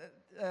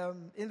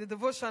in the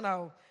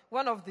devotional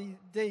one of the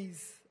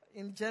days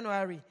in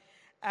January.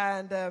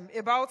 and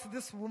about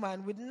this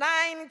woman with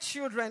 9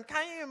 children.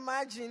 Can you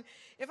imagine?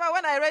 In fact,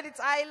 when I read it,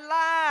 I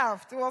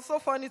laughed. It was so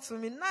funny to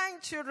me. 9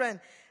 children.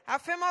 Her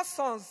famous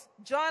sons,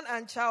 John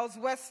and Charles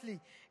Wesley,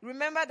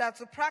 remember that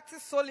to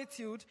practice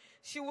solitude,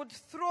 she would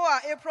throw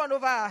her apron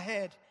over her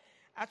head.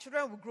 Her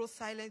children would grow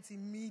silent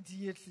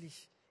immediately,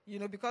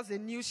 because they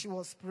knew she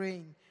was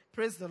praying.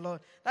 Praise the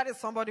Lord. That is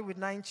somebody with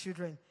 9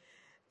 children.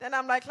 Then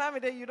I'm like,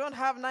 Lamide, you don't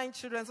have 9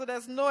 children, so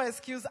there's no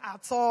excuse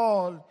at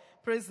all.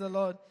 Praise the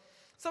Lord.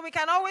 So we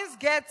can always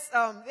get,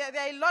 there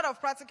are a lot of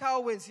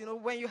practical ways,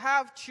 when you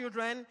have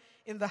children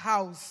in the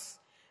house.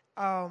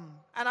 And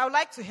I would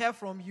like to hear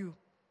from you.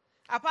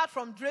 Apart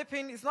from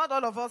draping, it's not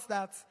all of us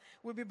that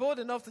will be bold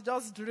enough to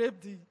just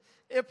drape the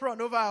apron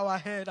over our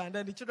head and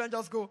then the children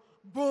just go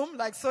boom,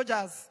 like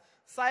soldiers,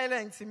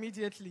 silent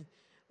immediately.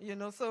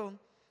 So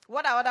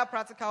what are other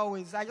practical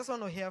ways? I just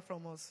want to hear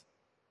from us.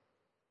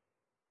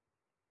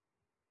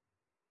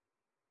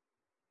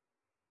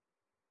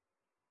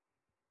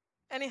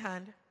 Any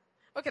hand?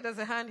 Okay, there's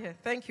a hand here.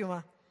 Thank you,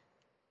 ma.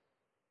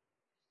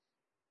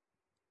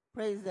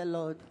 Praise the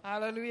Lord.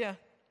 Hallelujah.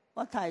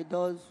 What I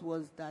did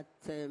was that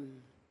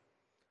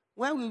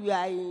when we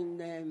were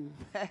in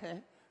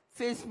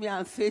Face Me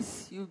and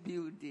Face You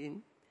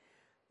building,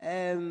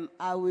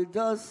 I will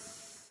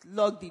just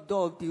lock the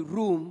door of the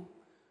room.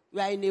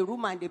 We are in a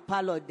room and a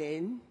parlor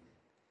then.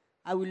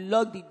 I will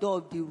lock the door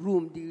of the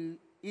room, the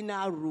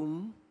inner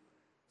room,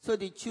 so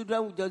the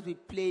children will just be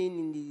playing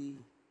in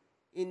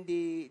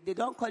the they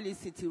don't call it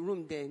sitting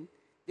room then,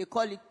 they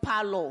call it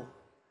parlor.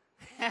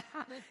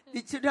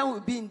 The children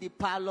will be in the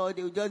parlor,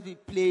 they will just be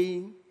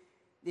playing.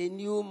 They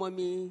knew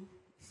mommy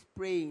is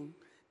praying.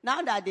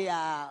 Now that they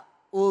are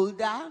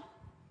older,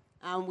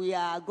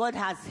 and God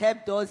has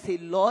helped us a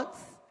lot,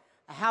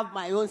 I have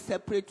my own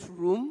separate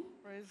room.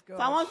 Praise God. If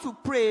I want to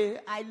pray,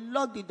 I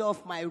lock the door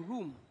of my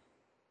room.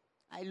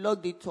 I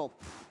lock it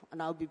up,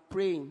 and I'll be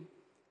praying.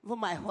 Even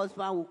my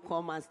husband will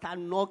come and start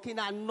knocking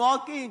and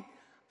knocking.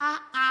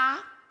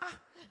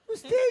 You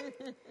stay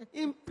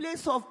in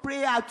place of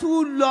prayer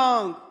too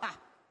long.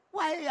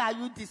 Why are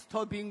you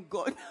disturbing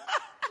God?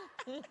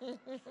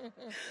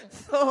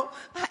 So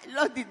I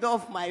lock the door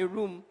of my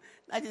room.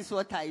 That is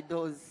what I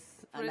do,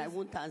 and I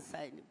won't answer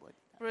anybody.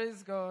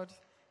 Praise God.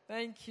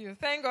 Thank you.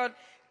 Thank God.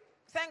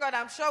 Thank God.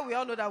 I'm sure we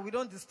all know that we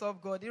don't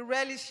disturb God. He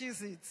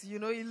relishes it. He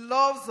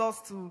loves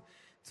us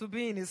to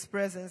be in His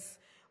presence.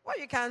 What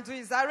you can do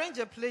is arrange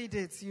a play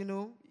date,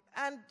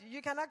 and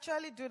you can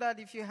actually do that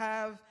if you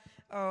have.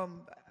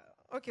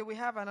 Okay, we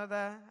have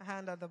another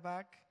hand at the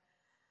back.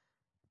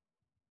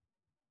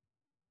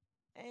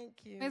 Thank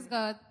you. Praise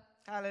God.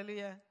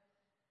 Hallelujah.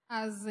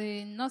 As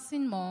a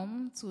nursing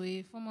mom to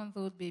a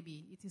 4-month-old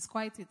baby, it is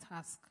quite a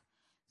task.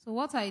 So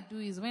what I do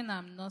is when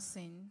I'm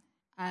nursing,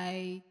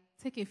 I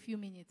take a few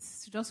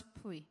minutes to just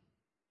pray.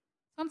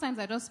 Sometimes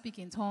I just speak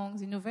in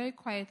tongues, very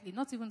quietly,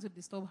 not even to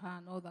disturb her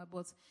and all that,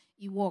 but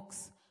it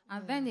works.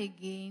 And then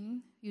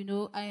again,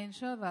 I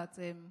ensure that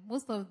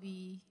most of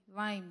the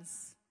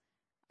rhymes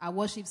are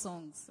worship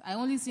songs. I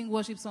only sing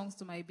worship songs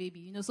to my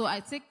baby, so I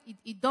take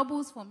it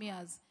doubles for me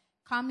as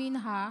calming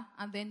her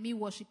and then me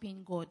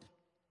worshiping God.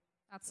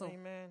 That's all.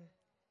 Amen.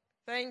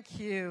 Thank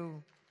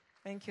you.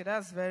 Thank you.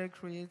 That's very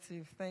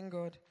creative. Thank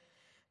God.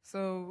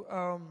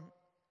 So,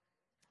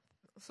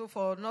 so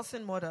for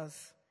nursing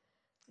mothers,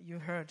 you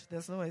heard,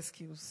 there's no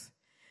excuse.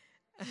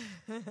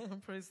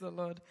 Praise the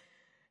Lord.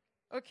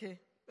 Okay,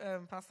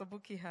 Pastor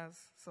Buki has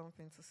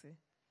something to say.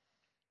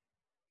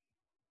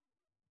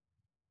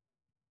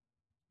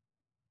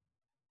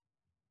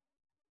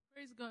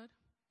 Praise God.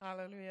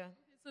 Hallelujah.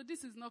 So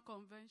this is not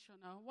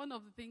conventional. One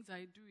of the things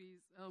I do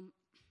is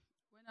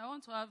when I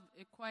want to have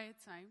a quiet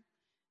time,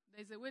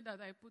 there's a way that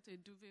I put a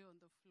duvet on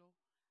the floor.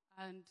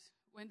 And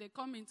when they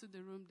come into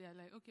the room, they're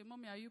like, okay,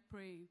 Mommy, are you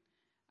praying?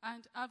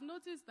 And I've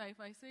noticed that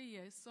if I say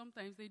yes,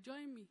 sometimes they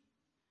join me.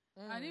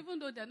 And even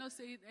though they're not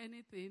saying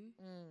anything,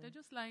 they're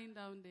just lying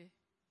down there.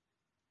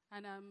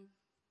 And I'm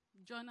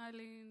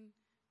journaling,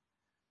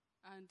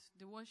 and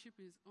the worship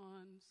is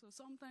on. So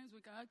sometimes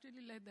we can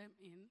actually let them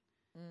in,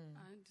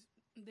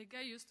 and they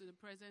get used to the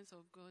presence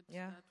of God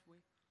that way.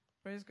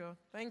 Praise God.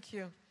 Thank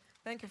you.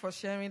 Thank you for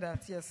sharing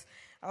that. Yes.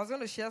 I was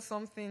going to share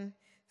something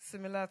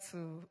similar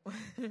to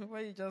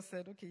what you just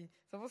said. Okay,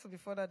 it's supposed to be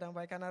further down,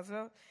 but I can as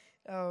well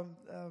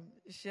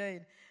share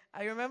it.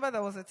 I remember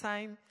there was a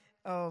time,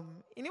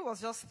 and it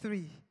was just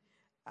 3,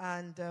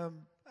 and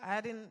I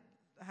hadn't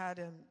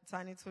had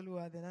Tani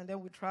Tolua then, and then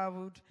we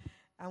traveled,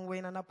 and we're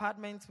in an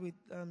apartment with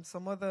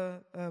some other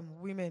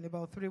women,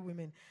 about 3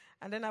 women,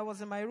 and then I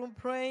was in my room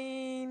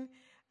praying,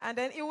 and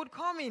then it would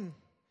come in,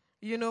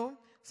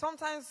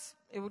 Sometimes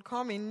it would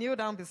come in, kneel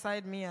down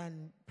beside me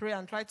and pray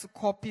and try to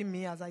copy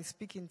me as I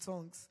speak in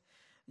tongues,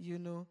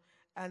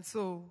 And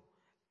so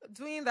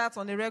doing that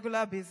on a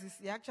regular basis,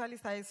 he actually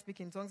started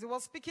speaking tongues. He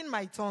was speaking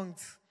my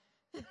tongues.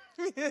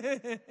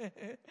 I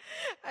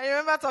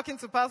remember talking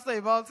to Pastor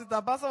about it.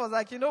 The pastor was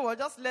like,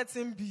 just let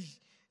him be.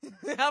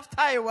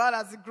 After a while,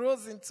 as he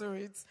grows into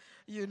it,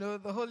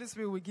 the Holy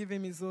Spirit will give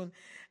him his own.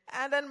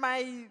 And then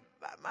my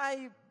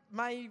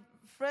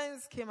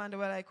friends came and they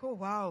were like, oh,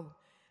 wow,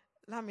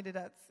 Lamide,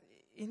 that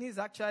it is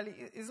actually,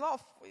 it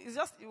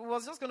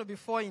was just going to be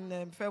 4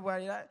 in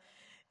February.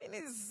 It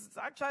is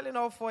actually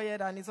not 4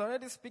 yet, and he's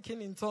already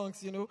speaking in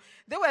tongues, you know.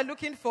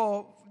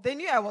 They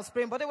knew I was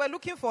praying, but they were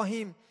looking for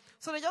him.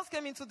 So they just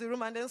came into the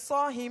room and then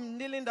saw him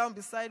kneeling down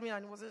beside me,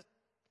 and it was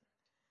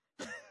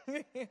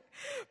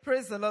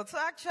praise the Lord. So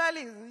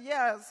actually,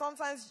 yeah,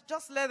 sometimes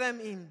just let them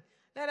in.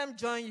 Let them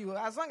join you.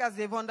 As long as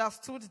they've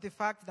understood the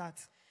fact that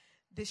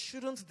they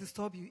shouldn't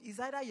disturb you. It's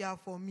either you are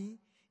for me.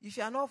 If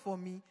you are not for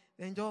me,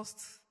 then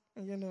just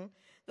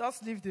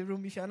leave the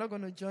room if you are not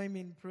going to join me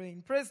in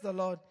praying. Praise the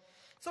Lord.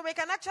 So we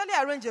can actually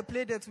arrange a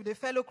play date with a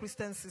fellow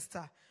Christian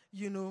sister,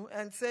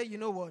 and say, you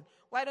know what,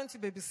 why don't you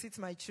babysit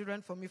my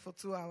children for me for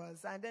 2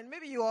 hours? And then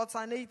maybe you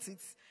alternate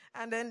it.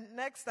 And then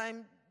next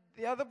time,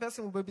 the other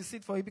person will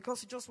babysit for you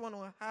because you just want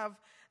to have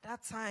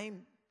that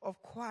time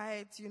of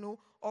quiet,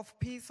 of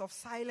peace, of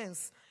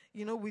silence,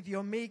 with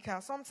your maker.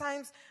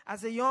 Sometimes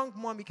as a young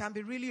mom, it can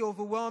be really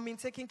overwhelming,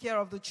 taking care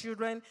of the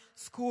children,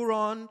 school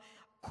run,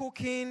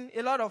 cooking,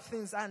 a lot of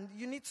things. And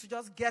you need to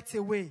just get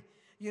away,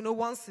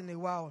 once in a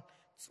while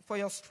for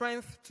your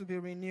strength to be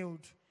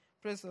renewed.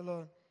 Praise the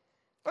Lord.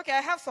 Okay,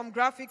 I have some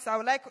graphics. I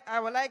would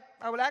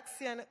like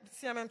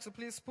CMM to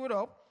please put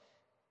up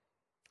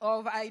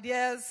of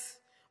ideas.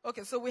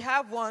 Okay, so we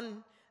have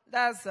one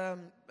that's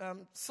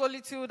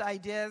solitude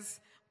ideas.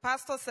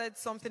 Pastor said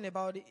something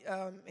about it.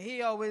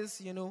 He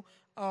always, going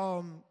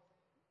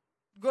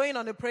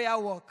on a prayer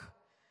walk.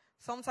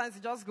 Sometimes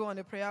you just go on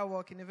a prayer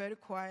walk in a very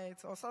quiet,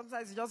 or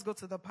sometimes you just go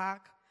to the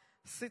park,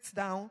 sit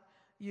down,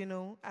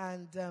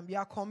 and you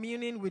are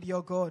communing with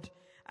your God.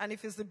 And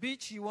if it's the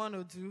beach you want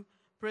to do,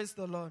 praise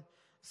the Lord.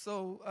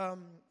 So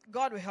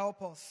God will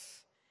help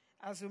us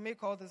as we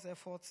make all these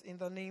efforts in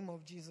the name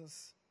of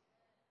Jesus.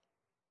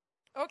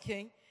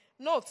 Okay.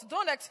 Note,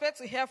 don't expect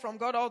to hear from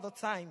God all the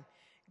time.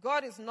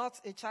 God is not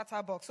a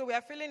chatterbox. So we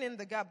are filling in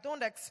the gap.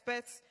 Don't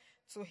expect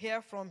to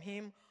hear from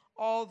him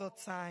all the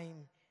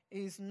time.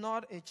 He is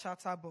not a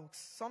chatterbox.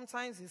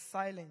 Sometimes he's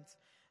silent.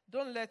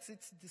 Don't let it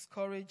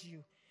discourage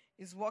you.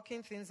 He's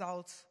working things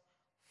out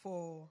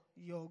for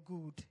your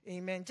good.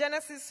 Amen.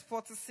 Genesis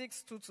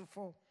 46,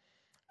 2-4.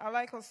 I'd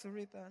like us to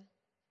read that.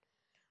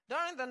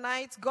 During the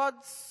night, God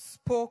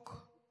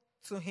spoke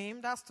to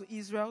him, that's to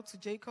Israel, to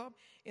Jacob,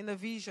 in a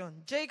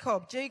vision.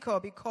 Jacob,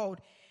 Jacob, he called.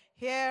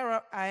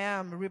 Here I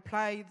am,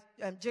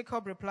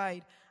 Jacob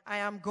replied, I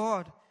am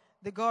God,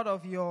 the God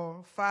of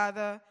your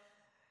father.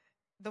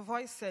 The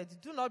voice said,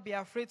 do not be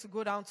afraid to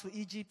go down to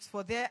Egypt,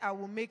 for there I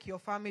will make your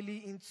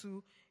family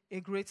into a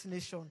great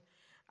nation.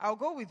 I'll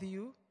go with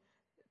you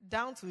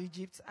down to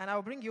Egypt, and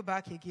I'll bring you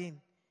back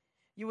again.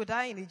 You will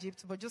die in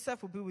Egypt, but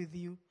Joseph will be with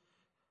you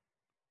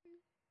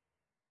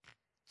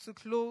to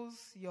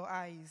close your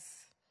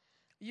eyes.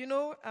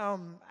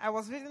 I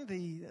was reading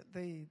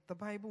the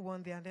Bible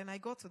one day, and then I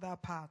got to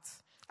that part.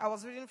 I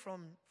was reading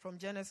from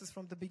Genesis,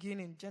 from the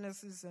beginning,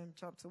 Genesis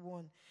chapter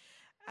 1.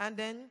 And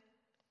then,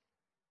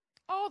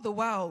 all the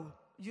while,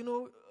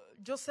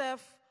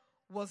 Joseph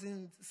was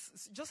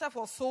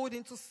sold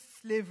into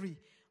slavery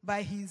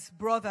by his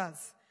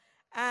brothers.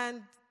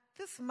 And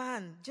this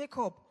man,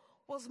 Jacob,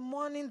 was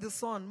mourning the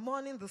son.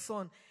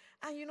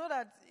 And you know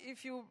that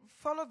if you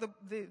follow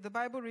the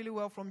Bible really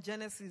well from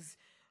Genesis,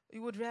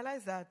 you would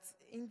realize that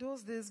in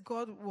those days,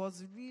 God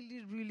was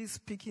really, really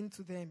speaking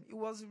to them. He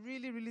was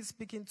really, really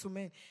speaking to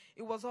men.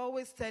 He was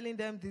always telling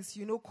them this,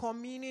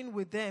 communing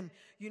with them,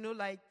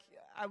 like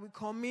I will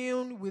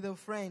commune with a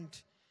friend.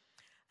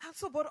 And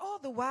so, but all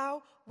the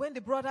while, when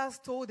the brothers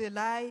told a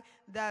lie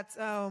that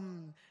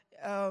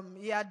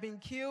he had been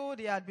killed,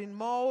 he had been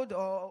mauled,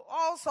 or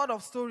all sort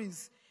of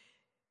stories,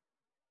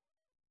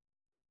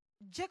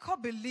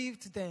 Jacob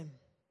believed them,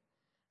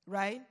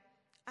 right?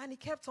 And he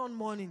kept on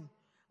mourning.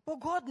 But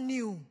God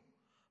knew.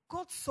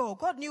 God saw.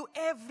 God knew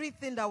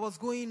everything that was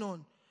going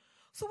on.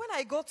 So when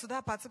I got to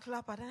that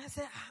particular part, and I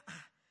said,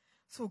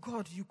 so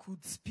God, you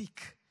could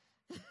speak.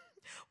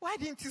 Why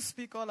didn't you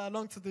speak all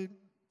along to the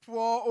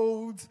poor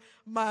old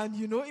man,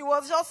 He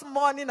was just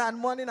mourning.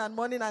 And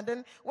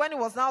then when it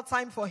was now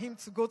time for him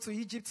to go to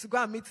Egypt to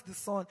go and meet the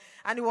son,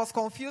 and he was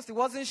confused. He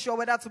wasn't sure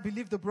whether to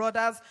believe the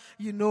brothers,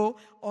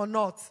 or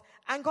not.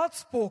 And God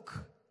spoke.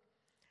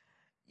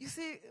 You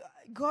see,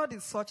 God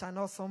is such an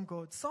awesome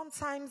God.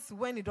 Sometimes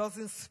when he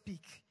doesn't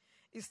speak,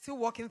 he's still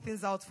working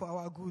things out for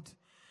our good.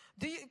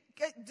 Do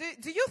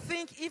you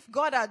think if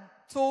God had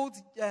told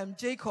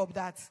Jacob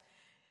that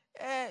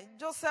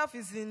Joseph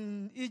is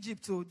in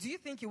Egypt, do you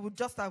think he would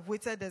just have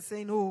waited there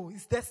saying,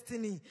 it's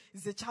destiny,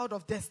 he's a child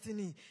of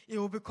destiny, he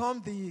will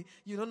become the,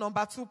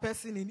 number 2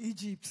 person in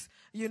Egypt?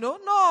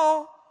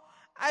 No.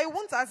 I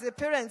won't, as a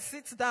parent,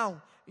 sit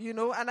down,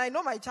 and I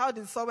know my child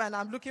is somewhere and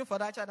I'm looking for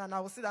that child, and I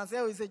will sit and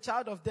say, he's a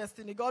child of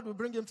destiny. God will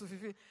bring him to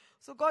fulfill.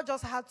 So God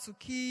just had to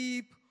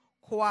keep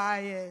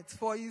quiet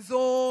for his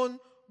own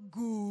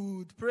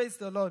good. Praise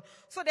the Lord.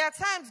 So there are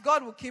times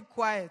God will keep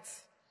quiet.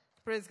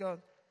 Praise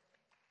God.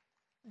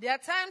 There are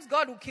times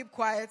God will keep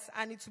quiet,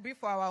 and it will be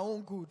for our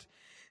own good.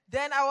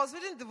 Then I was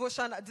reading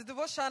the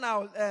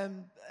devotional,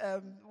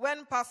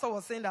 when Pastor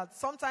was saying that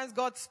sometimes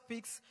God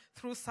speaks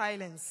through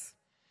silence.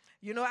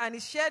 You know, and he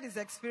shared his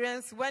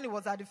experience when he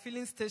was at the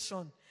filling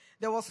station.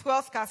 There was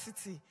fuel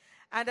scarcity.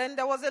 And then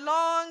there was a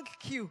long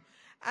queue.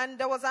 And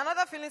there was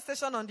another filling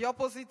station on the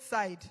opposite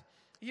side.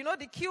 You know,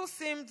 the queue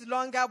seemed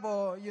longer,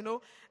 but, you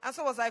know, and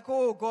so I was like,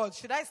 oh God,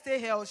 should I stay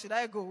here or should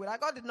I go? Well,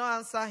 God did not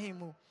answer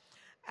him.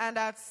 And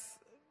that's,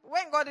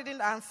 when God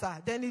didn't answer,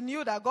 then he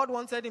knew that God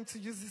wanted him to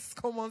use his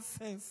common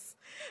sense.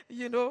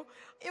 You know,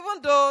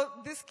 even though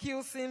this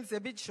queue seems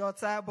a bit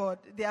shorter,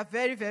 but they are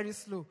very, very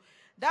slow.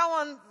 That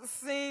one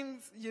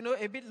seems, you know,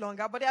 a bit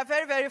longer, but they are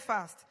very, very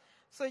fast.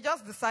 So he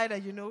just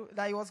decided, you know,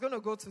 that he was going to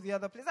go to the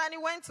other place. And he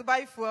went to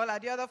buy fuel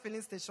at the other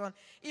filling station.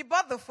 He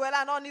bought the fuel,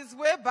 and on his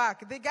way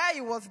back, the guy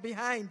he was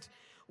behind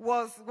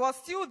was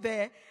still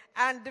there.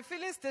 And the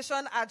filling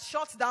station had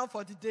shut down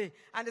for the day.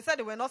 And they said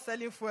they were not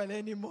selling fuel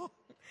anymore.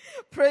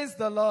 Praise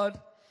the Lord.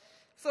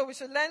 So we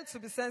should learn to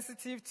be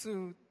sensitive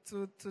to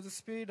the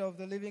Spirit of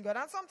the living God.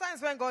 And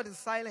sometimes when God is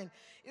silent,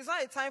 it's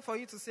not a time for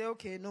you to say,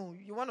 okay, no,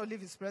 you want to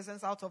leave his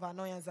presence out of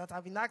annoyance that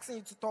I've been asking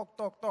you to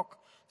talk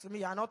to me.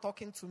 You're not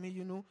talking to me,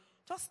 you know.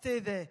 Just stay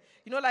there.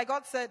 You know, like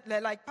God said,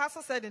 like Pastor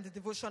said in the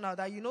devotional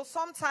that, you know,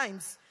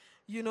 sometimes,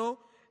 you know,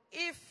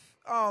 if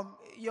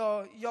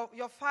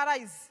your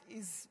father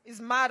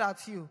is mad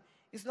at you,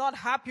 is not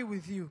happy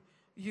with you,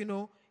 you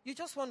know, you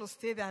just want to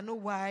stay there and know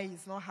why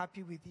he's not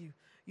happy with you.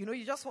 You know,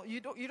 you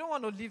don't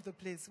want to leave the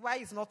place. Why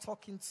he's not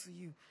talking to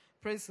you.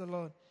 Praise the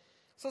Lord.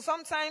 So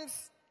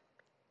sometimes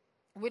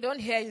we don't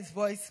hear his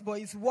voice, but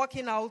he's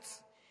working out.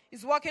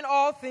 He's working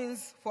all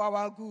things for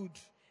our good.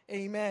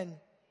 Amen.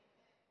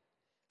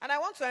 And I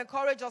want to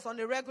encourage us on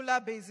a regular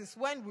basis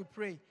when we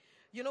pray.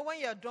 You know, when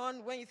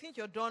you think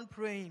you're done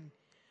praying,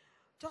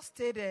 just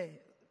stay there.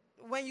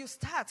 When you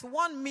start,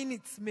 1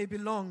 minute may be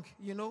long,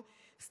 you know.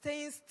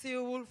 Staying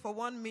still for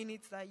 1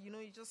 minute, that, you know,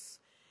 you just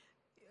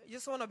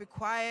want to be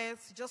quiet.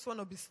 You just want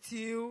to be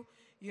still,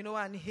 you know,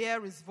 and hear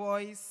his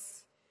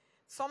voice.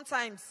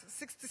 Sometimes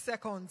 60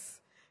 seconds,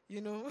 you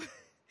know.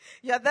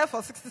 You're there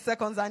for 60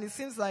 seconds and it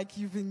seems like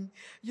you've been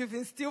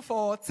still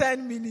for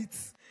 10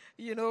 minutes.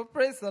 You know,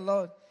 praise the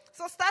Lord.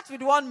 So start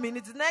with 1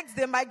 minute. The next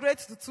day, migrate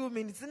to 2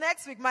 minutes. The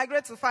next week,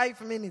 migrate to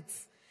 5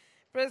 minutes.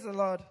 Praise the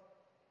Lord.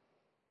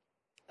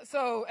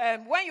 So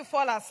when you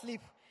fall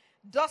asleep,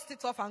 dust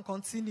it off and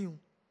continue.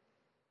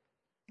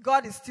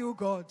 God is still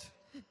God.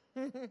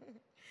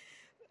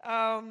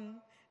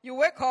 You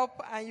wake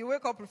up and you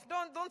wake up.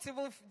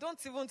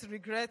 Don't even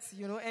regret,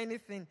 you know,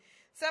 anything.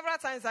 Several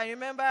times I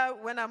remember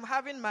when I'm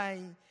having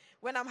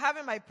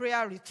my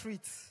prayer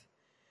retreat.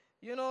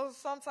 You know,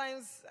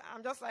 sometimes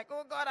I'm just like,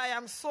 oh God, I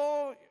am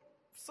so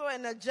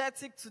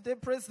energetic today.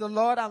 Praise the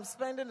Lord. I'm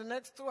spending the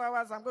next 2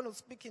 hours. I'm going to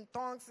speak in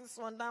tongues, this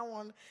one, that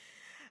one.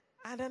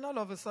 And then all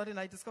of a sudden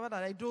I discovered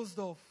that I dozed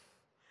off.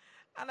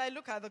 And I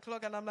look at the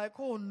clock and I'm like,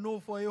 oh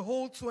no, for a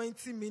whole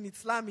 20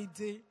 minutes,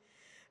 Lamide,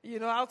 you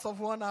know, out of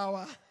 1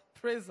 hour.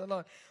 Praise the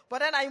Lord. But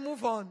then I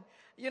move on,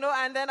 you know,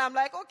 and then I'm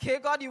like, okay,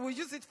 God, you will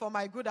use it for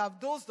my good. I've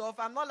dozed off.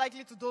 I'm not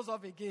likely to doze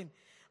off again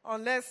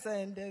unless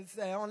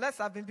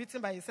I've been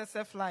bitten by a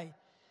tsetse fly.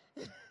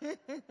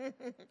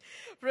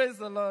 Praise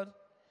the Lord.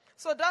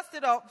 So dust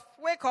it up,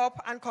 wake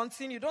up and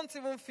continue. Don't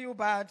even feel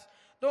bad.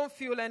 Don't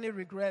feel any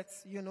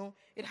regrets, you know.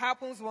 It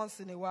happens once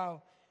in a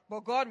while.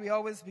 But God will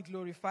always be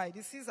glorified.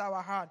 He sees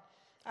our heart.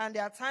 And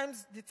there are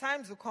the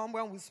times will come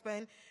when we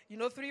spend, you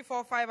know, 3,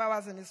 4, 5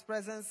 hours in his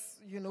presence,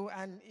 you know,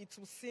 and it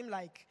will seem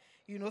like,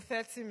 you know,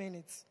 30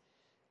 minutes.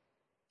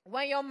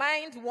 When your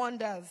mind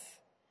wanders,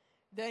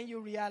 then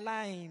you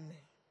realign.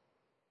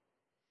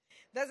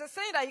 There's a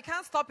saying that you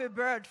can't stop a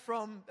bird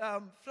from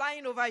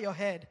flying over your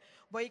head,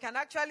 but you can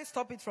actually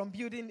stop it from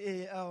building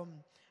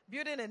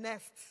a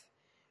nest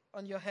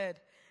on your head.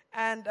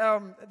 And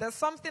there's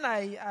something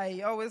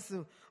I always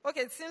do.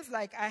 Okay, it seems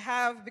like I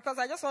have, because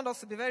I just want us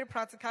to be very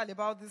practical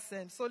about this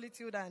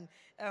solitude and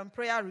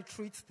prayer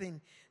retreat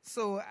thing.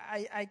 So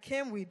I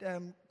came with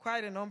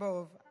quite a number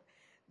of,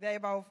 there are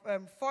about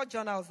 4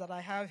 journals that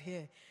I have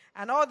here.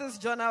 And all these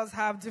journals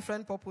have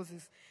different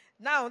purposes.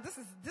 Now,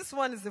 this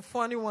one is the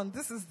funny one.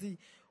 This is the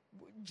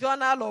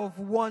Journal of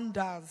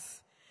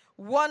Wonders.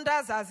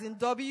 Wonders as in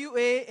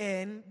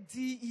WANDERS,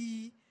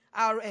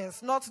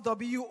 not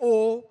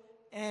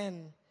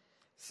WON.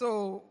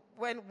 So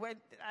when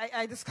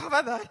I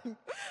discovered that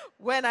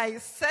when I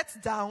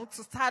sat down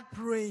to start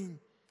praying,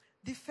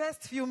 the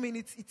first few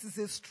minutes, it is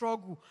a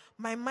struggle.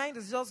 My mind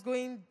is just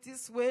going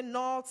this way,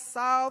 north,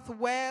 south,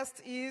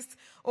 west, east.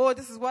 Oh,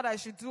 this is what I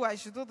should do. I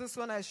should do this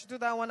one. I should do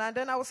that one. And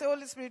then I will say,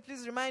 Holy Spirit,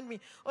 please remind me.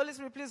 Holy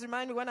Spirit, please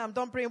remind me when I'm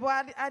done praying.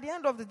 But at the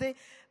end of the day,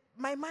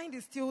 my mind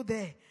is still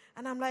there.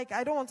 And I'm like,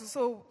 I don't want to.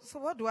 So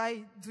what do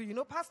I do? You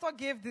know, Pastor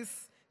gave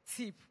this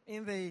tip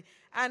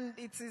and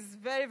it is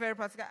very, very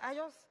practical.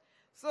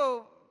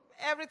 So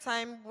every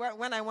time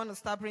when I want to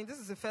start praying, this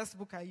is the first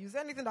book I use.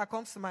 Anything that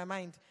comes to my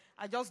mind,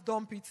 I just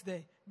dump it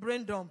there.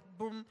 Brain dump.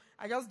 Boom.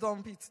 I just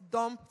dump it.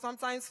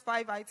 Sometimes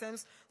 5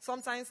 items,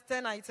 sometimes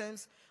 10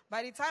 items.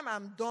 By the time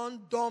I'm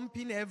done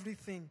dumping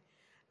everything,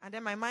 and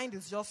then my mind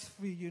is just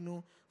free,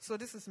 So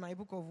this is my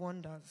book of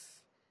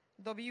wonders.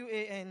 Wanders.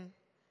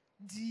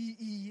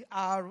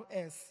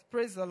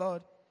 Praise the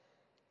Lord.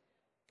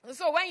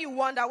 So when you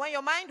wonder, when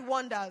your mind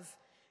wanders,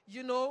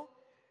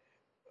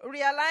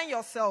 realign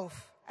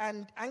yourself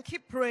and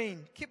keep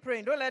praying. Keep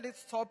praying. Don't let it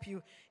stop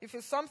you. If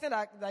it's something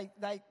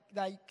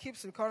that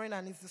keeps recurring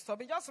and is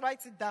disturbing, just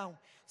write it down.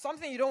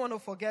 Something you don't want to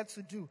forget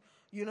to do.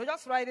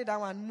 Just write it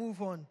down and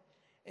move on.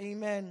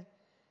 Amen.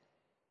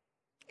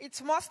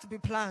 It must be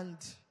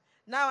planned.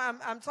 Now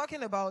I'm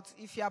talking about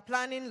if you are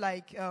planning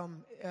like a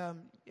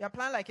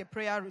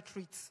prayer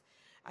retreat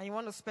and you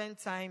want to spend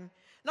time.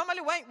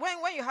 Normally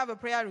when you have a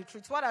prayer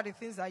retreat, what are the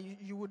things that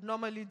you would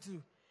normally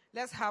do?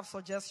 Let's have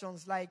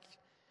suggestions. Like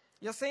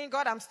you're saying,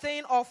 God, I'm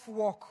staying off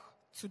work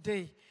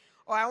today.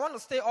 Or I want to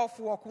stay off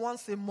work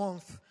once a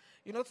month.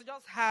 To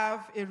just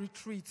have a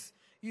retreat,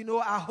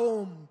 at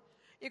home.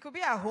 It could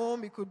be at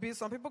home. It could be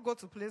some people go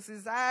to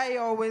places. I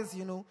always,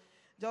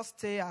 just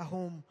stay at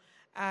home.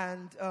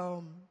 And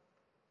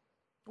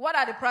what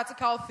are the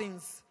practical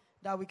things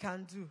that we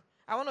can do?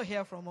 I want to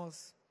hear from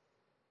us.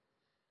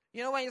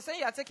 When you say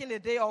you are taking a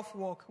day off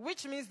work,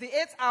 which means the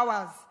 8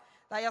 hours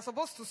that you're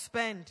supposed to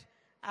spend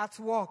at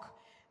work,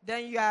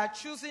 then you are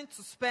choosing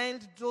to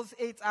spend those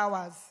 8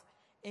 hours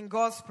in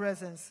God's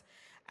presence.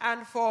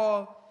 And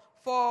for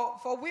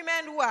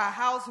women who are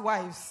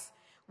housewives,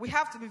 we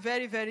have to be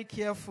very, very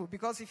careful,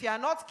 because if you are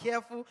not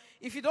careful,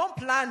 if you don't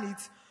plan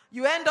it,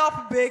 you end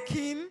up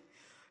baking,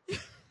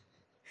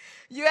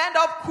 you end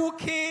up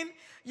cooking,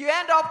 you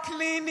end up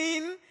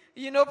cleaning,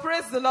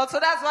 praise the Lord. So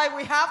that's why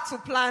we have to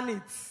plan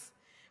it.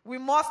 We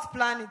must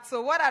plan it.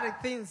 So what are the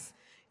things,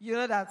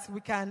 that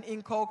we can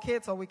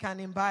inculcate or we can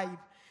imbibe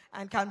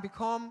and can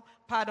become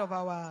part of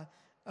our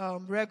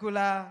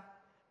regular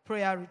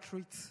prayer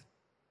retreat?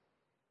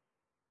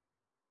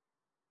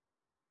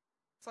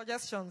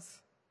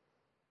 Suggestions?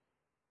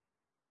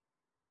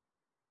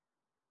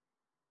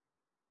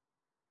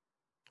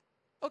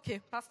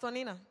 Okay, Pastor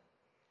Nina.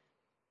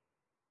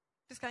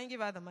 Please, can you give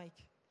her the mic?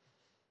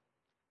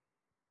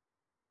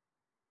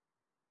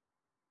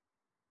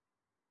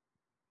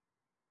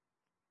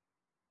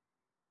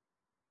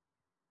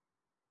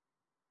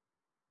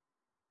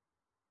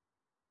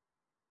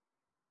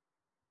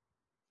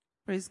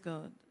 Praise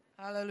God.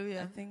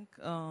 Hallelujah. I think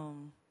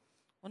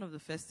one of the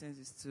first things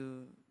is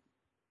to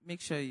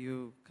make sure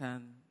you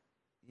can,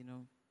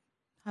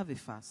 have a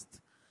fast.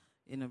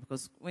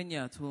 Because when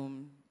you're at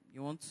home,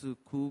 you want to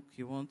cook,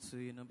 you want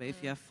to, but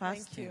if you're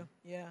fasting,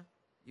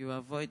 you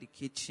avoid the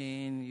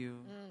kitchen,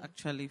 you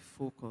actually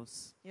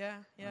focus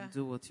and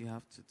do what you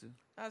have to do.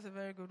 That's a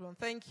very good one.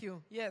 Thank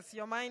you. Yes,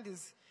 your mind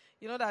is,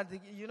 that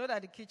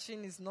the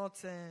kitchen is not,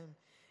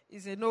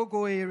 is a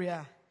no-go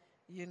area,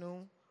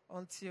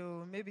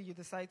 until maybe you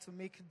decide to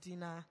make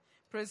dinner.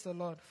 Praise the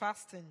Lord.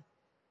 Fasting.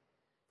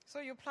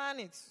 So you plan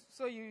it.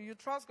 So you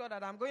trust God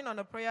that I'm going on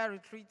a prayer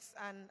retreat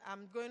and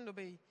I'm going to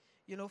be,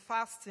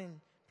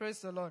 fasting. Praise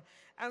the Lord.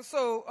 And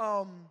so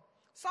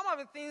some of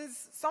the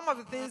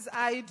things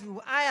I do,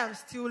 I am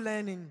still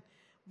learning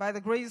by the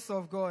grace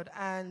of God.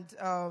 And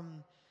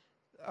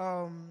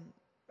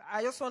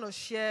I just want to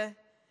share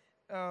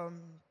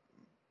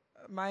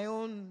my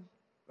own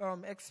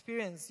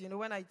experience.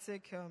 When I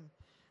take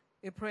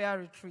a prayer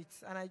retreat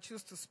and I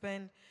choose to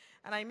spend,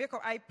 and I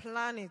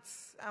plan it.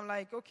 I'm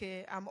like,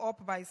 okay, I'm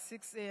up by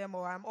 6 a.m.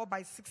 or I'm up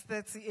by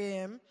 6:30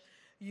 a.m.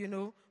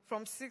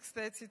 From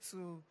 6:30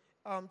 to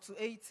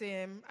 8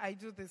 a.m. I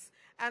do this.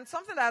 And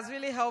something that has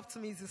really helped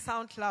me is the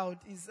SoundCloud,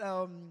 is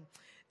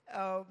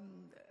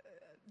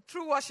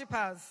True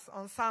Worshipers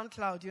on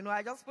SoundCloud.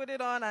 I just put it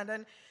on and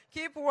then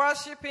keep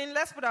worshiping.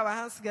 Let's put our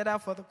hands together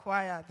for the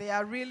choir. They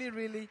are really,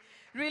 really,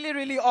 really,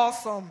 really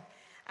awesome.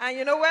 And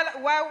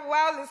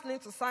while listening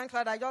to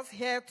SoundCloud, I just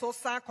hear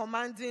Tosa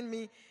commanding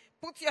me,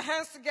 put your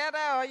hands together,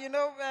 or,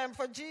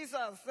 for Jesus.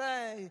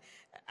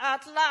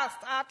 At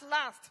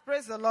last,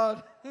 praise the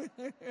Lord.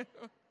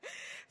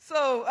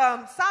 So,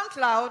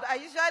 SoundCloud, I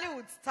usually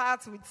would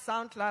start with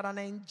SoundCloud and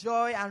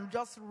enjoy and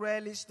just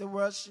relish the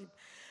worship.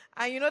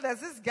 And there's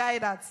this guy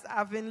that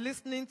I've been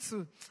listening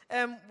to.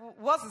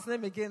 What's his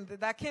name again?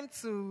 That came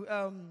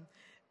to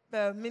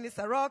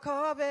Minister Rock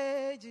of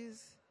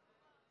Ages.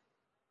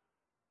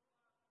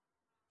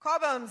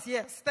 Cobhams,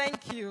 yes,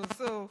 thank you.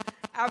 So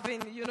I've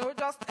been,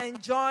 just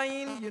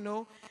enjoying,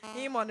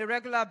 him on a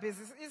regular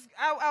basis.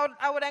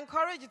 I would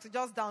encourage you to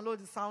just download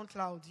the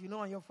SoundCloud,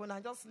 on your phone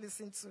and just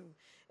listen to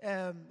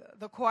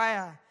the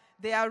choir.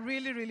 They are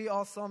really, really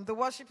awesome. The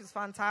worship is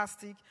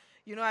fantastic.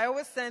 I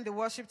always send the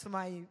worship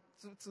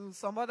to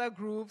some other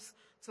groups,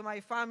 to my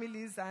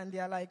families, and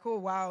they're like, oh,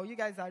 wow, you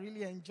guys are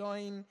really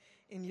enjoying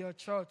in your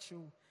church.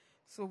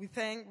 So we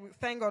thank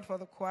God for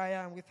the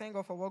choir, and we thank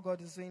God for what God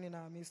is doing in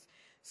our midst.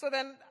 So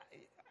then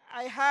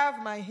I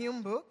have my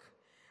hymn book.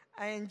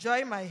 I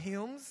enjoy my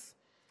hymns.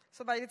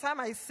 So by the time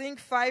I sing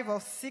 5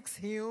 or 6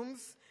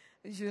 hymns,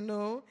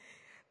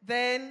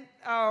 then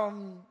I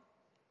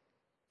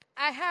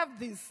have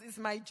this. It's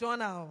my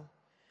journal.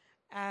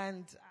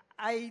 And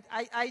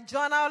I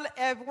journal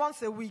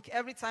once a week,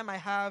 every time I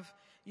have,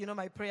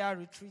 my prayer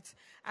retreat.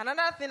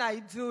 Another thing I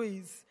do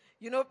is,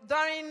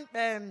 during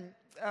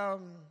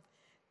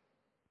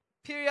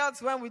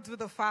periods when we do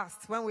the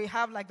fast, when we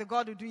have like the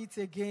God will do it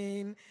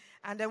again,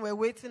 and then we're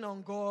waiting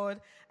on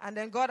God, and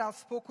then God has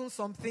spoken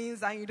some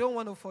things and you don't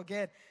want to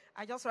forget.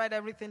 I just write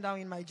everything down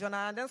in my journal,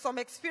 and then some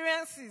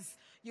experiences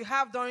you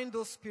have during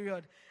those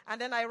periods,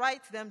 and then I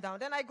write them down.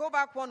 Then I go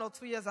back 1 or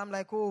 2 years, I'm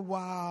like, oh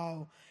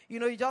wow.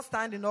 You just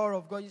stand in awe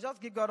of God. You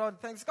just give God all the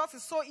thanks, because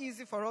it's so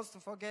easy for us to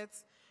forget,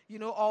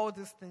 all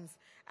these things.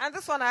 And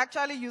this one I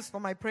actually use for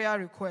my prayer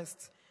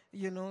request,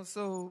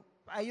 so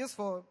I use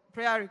for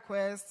prayer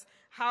requests,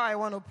 how I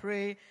want to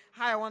pray,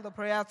 how I want the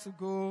prayer to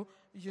go,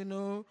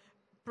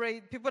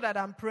 pray, people that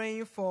I'm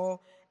praying for.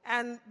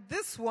 And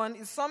this one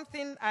is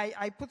something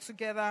I put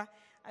together,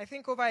 I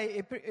think, over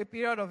a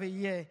period of a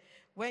year.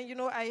 When,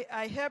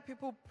 I hear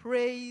people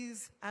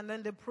praise, and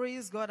then they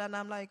praise God, and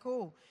I'm like,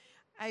 oh,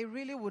 I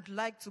really would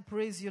like to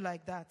praise you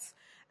like that.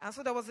 And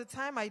so there was a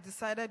time I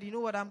decided,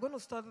 I'm going to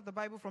study the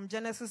Bible from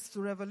Genesis to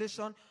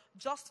Revelation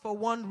just for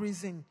one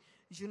reason.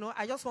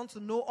 I just want to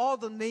know all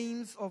the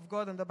names of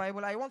God in the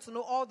Bible. I want to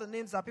know all the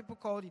names that people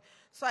called you.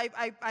 So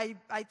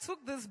I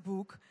took this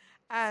book,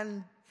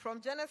 and from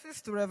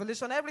Genesis to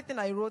Revelation, everything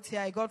I wrote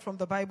here, I got from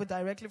the Bible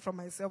directly from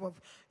myself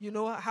of,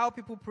 how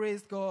people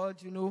praised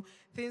God,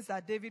 things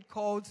that David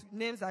called,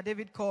 names that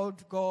David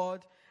called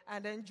God,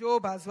 and then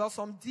Job as well,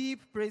 some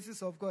deep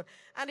praises of God.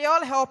 And they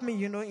all help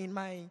me, in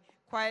my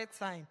quiet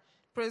time.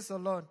 Praise the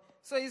Lord.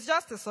 So it's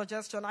just a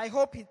suggestion. I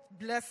hope it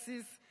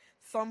blesses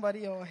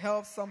somebody or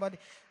helps somebody.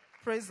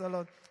 Praise the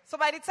Lord. So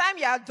by the time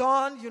you are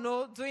done,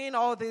 doing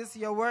all this,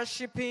 you're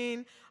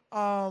worshiping.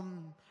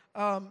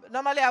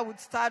 Normally I would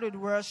start with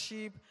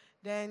worship,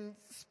 then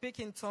speak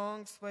in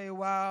tongues for a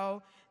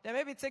while, then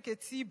maybe take a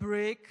tea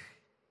break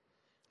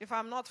if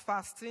I'm not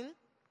fasting.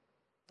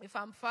 If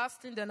I'm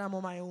fasting, then I'm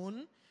on my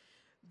own.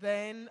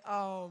 Then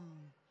I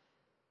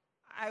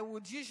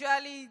would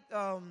usually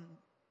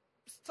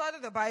study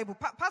the Bible.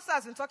 Pastor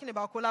has been talking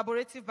about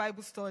collaborative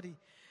Bible study.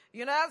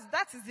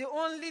 That is the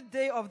only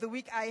day of the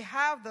week I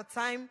have the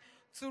time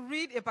to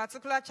read a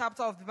particular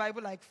chapter of the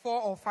Bible like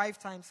 4 or 5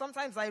 times.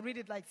 Sometimes I read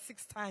it like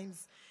 6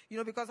 times,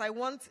 because I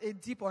want a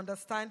deep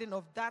understanding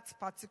of that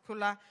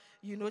particular,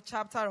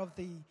 chapter of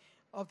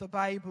the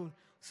Bible.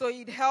 So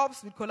it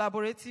helps with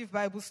collaborative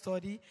Bible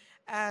study.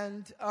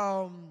 And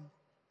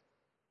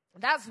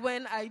that's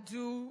when I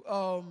do,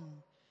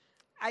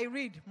 I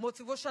read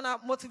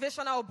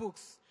motivational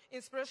books,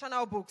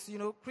 inspirational books,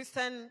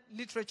 Christian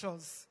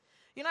literatures.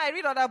 I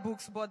read other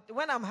books, but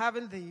when I'm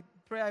having the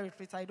prayer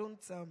retreat, I don't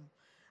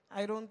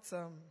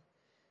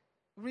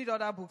read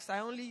other books. I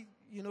only,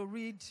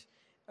 read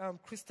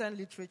Christian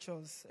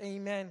literatures.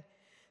 Amen.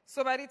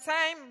 So by the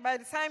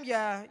time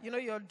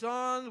you're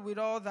done with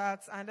all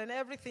that, and then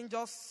everything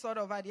just sort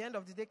of at the end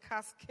of the day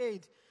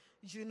cascade,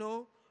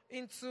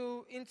 into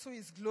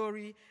His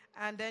glory,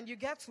 and then you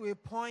get to a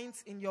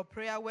point in your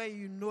prayer where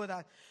you know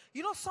that,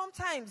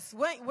 sometimes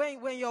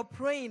when you're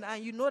praying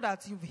and you know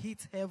that you've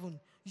hit heaven,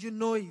 you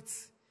know it.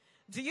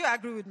 Do you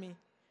agree with me?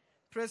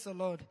 Praise the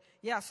Lord.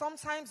 Yeah,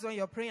 sometimes when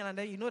you're praying and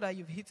then you know that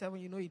you've hit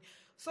heaven, you know it.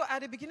 So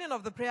at the beginning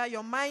of the prayer,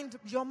 your mind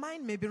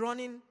may be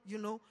running,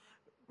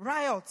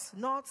 riots,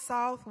 north,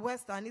 south,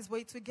 west, and east, but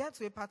it will get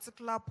to a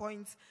particular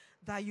point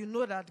that you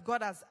know that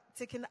God has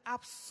taken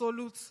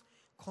absolute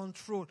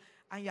control,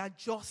 and you are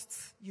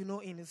just,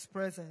 in His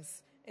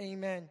presence.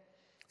 Amen.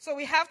 So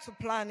we have to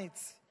plan it.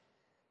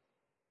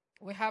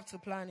 We have to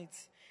plan it.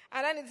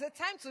 And then it's a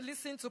time to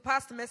listen to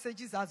past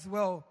messages as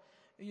well,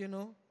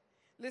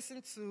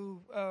 Listen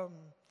to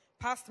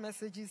past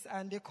messages,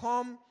 and they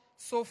come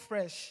so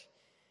fresh.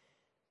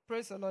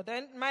 Praise the Lord.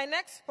 Then my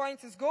next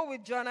point is go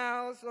with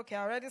journals. Okay,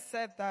 I already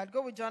said that.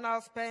 Go with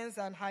journals, pens,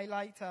 and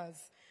highlighters.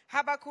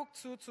 Habakkuk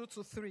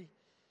 2:2-3.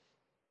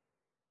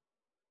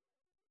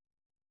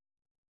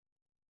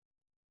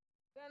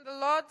 Then the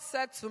Lord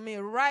said to me,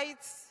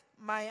 write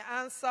my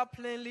answer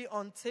plainly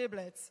on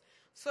tablets,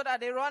 so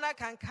that a runner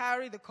can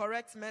carry the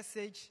correct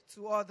message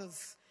to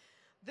others.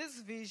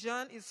 This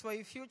vision is for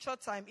a future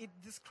time. It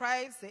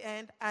describes the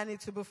end, and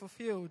it will be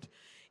fulfilled.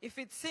 If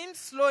it seems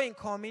slow in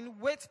coming,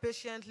 wait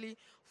patiently,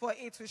 for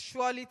it will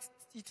surely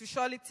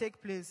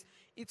take place.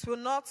 It will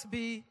not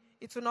be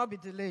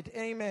delayed.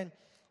 Amen.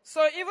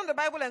 So even the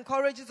Bible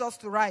encourages us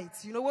to write.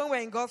 When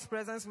we're in God's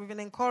presence, we've been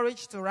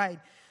encouraged to write.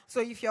 So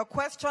if you're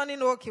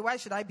questioning, okay, why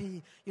should I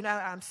be,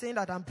 I'm saying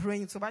that I'm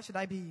praying, so why should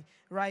I be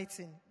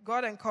writing?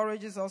 God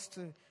encourages us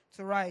to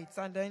write,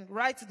 and then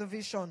write the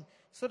vision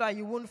so that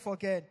you won't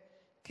forget.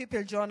 Keep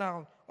a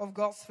journal of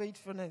God's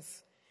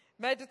faithfulness.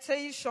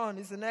 Meditation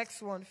is the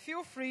next one.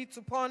 Feel free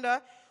to ponder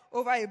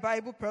over a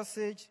Bible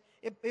passage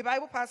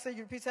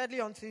repeatedly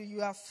until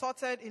you are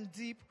sorted in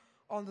deep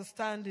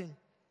understanding.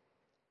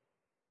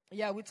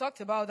 Yeah, we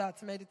talked about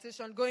that.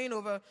 Meditation, going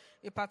over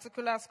a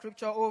particular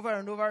scripture over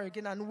and over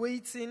again and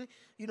waiting,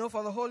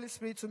 for the Holy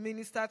Spirit to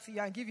minister to you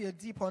and give you a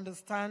deep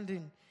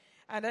understanding.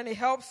 And then it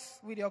helps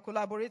with your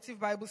collaborative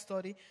Bible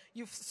study.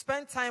 You've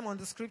spent time on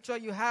the scripture.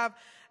 You have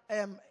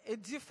a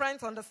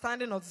different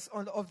understanding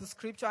of the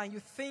scripture, and you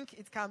think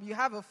you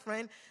have a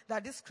friend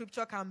that this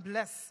scripture can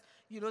bless,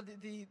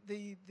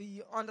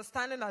 the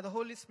understanding that the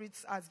Holy Spirit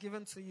has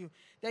given to you,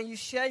 then you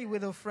share it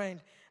with a friend.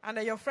 And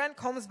then your friend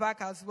comes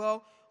back as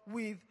well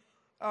with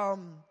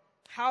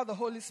how the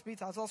Holy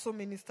Spirit has also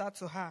ministered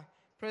to her.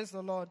 Praise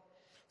the Lord.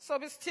 So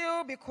be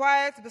still, be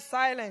quiet, be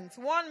silent.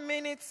 1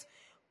 minute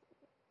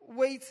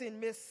waiting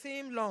may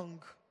seem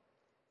long,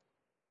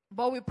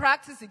 but with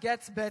practice, it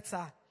gets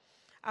better.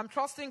 I'm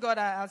trusting God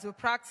that as we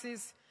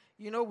practice,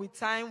 with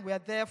time, we're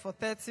there for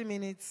 30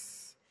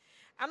 minutes.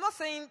 I'm not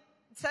saying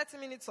 30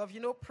 minutes of,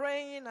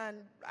 praying and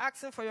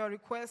asking for your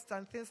requests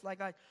and things like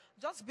that.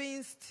 Just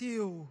being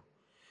still.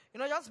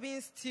 Just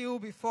being still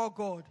before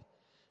God.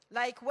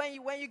 Like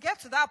when you get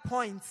to that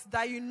point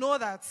that you know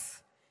that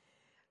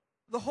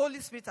the Holy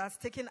Spirit has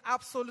taken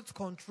absolute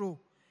control,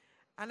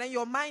 and then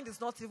your mind is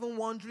not even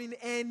wandering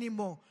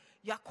anymore.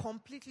 You are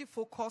completely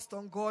focused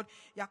on God.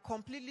 You are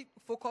completely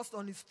focused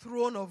on His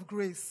throne of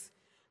grace.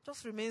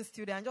 Just remain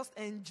still there and just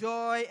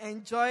enjoy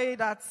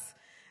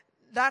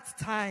that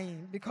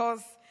time,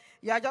 because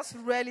you are just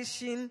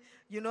relishing,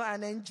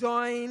 and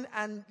enjoying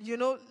and,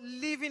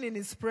 living in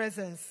His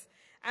presence.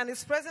 And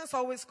His presence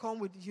always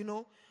comes with,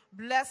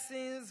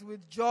 blessings,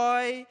 with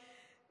joy.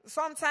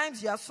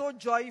 Sometimes you are so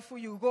joyful.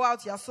 You go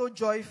out, you are so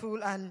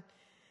joyful, and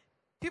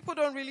people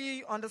don't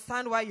really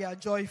understand why you are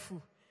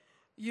joyful.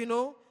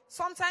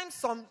 Sometimes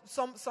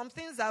some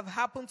things have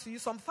happened to you.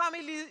 Some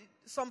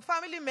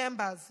family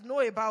members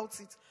know about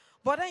it,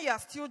 but then you are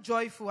still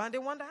joyful, and they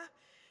wonder,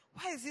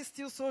 why is he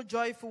still so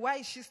joyful? Why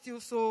is she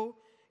still so,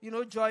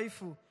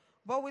 joyful?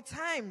 But with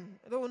time,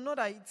 they will know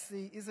that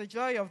it's a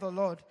joy of the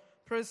Lord.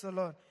 Praise the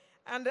Lord.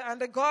 And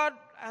the God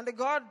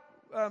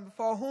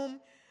for whom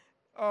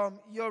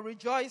you're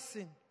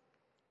rejoicing,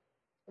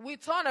 we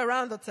turn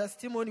around the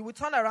testimony. We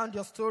turn around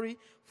your story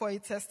for a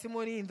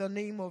testimony in the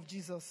name of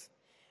Jesus.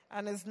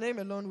 And His name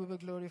alone will be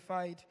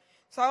glorified.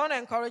 So I want to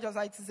encourage us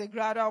that it is a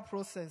gradual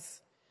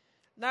process.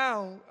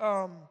 Now,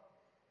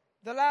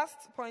 the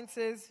last point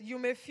says, you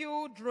may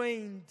feel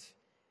drained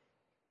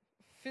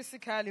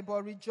physically,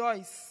 but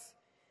rejoice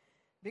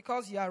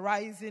because you are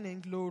rising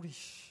in glory.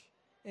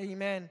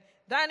 Amen.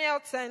 Daniel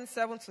 10,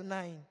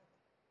 7-9.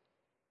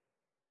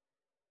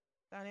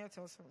 Daniel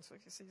tells him, so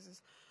he says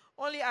this.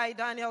 Only I,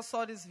 Daniel,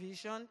 saw this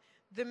vision.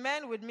 The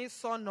men with me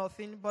saw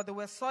nothing, but they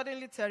were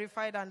suddenly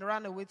terrified and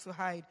ran away to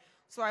hide.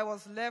 So I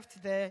was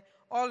left there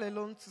all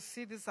alone to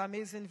see this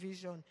amazing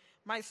vision.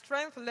 My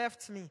strength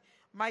left me.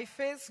 My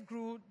face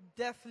grew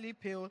deathly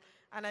pale,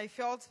 and I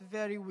felt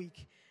very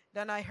weak.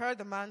 Then I heard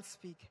the man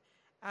speak.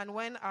 And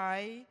when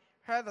I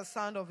heard the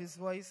sound of his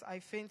voice, I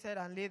fainted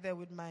and lay there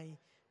with my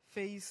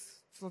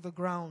face to the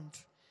ground.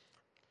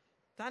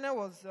 Daniel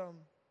was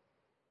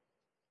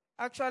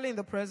actually in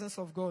the presence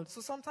of God.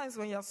 So sometimes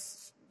when you're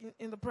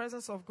in the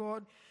presence of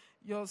God,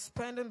 you're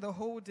spending the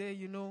whole day,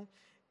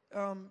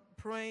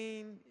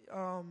 praying,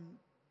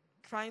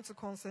 trying to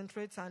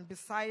concentrate and be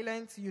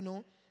silent,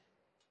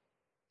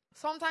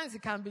 Sometimes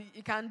it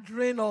can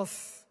drain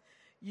us,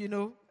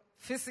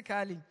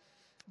 physically.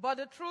 But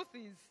the truth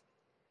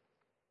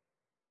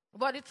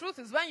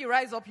is when you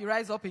rise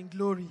up in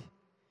glory.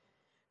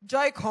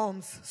 Joy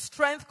comes,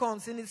 strength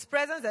comes. In His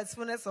presence there's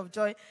fullness of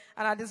joy,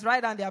 and at His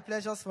right hand there are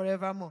pleasures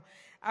forevermore.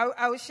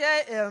 I will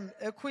share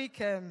a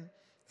quick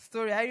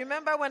story. I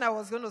remember when I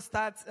was going to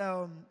start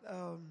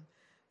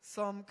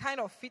some kind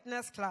of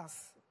fitness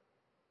class,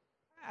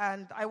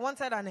 and I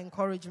wanted an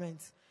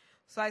encouragement.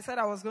 So I said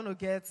I was going to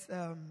get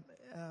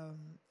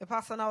a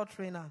personal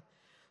trainer.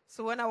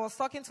 So when I was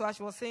talking to her,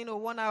 she was saying,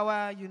 1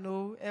 hour,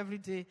 every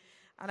day.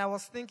 And I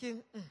was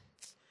thinking,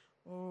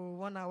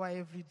 1 hour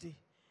every day.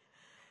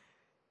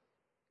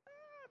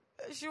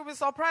 She will be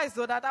surprised,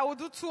 though, that I will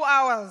do 2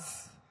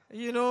 hours,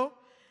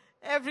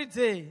 every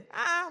day.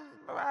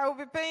 I will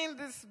be paying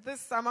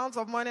this amount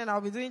of money and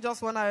I'll be doing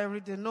just 1 hour every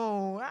day.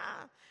 No.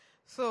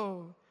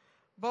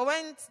 But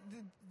when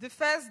the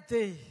first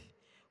day,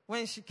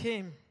 when she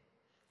came,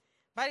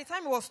 by the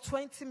time it was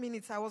 20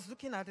 minutes, I was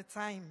looking at the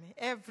time,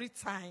 every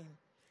time.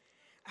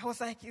 I was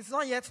like, it's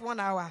not yet 1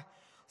 hour.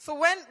 So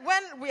when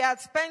we had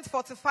spent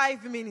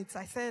 45 minutes,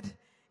 I said,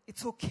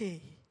 it's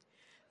okay.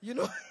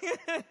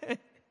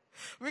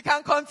 We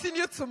can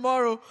continue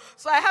tomorrow.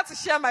 So I had to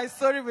share my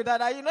story with her.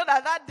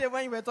 That day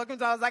when you were talking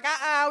to her, I was like,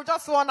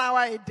 just 1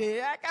 hour a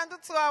day. I can do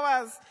 2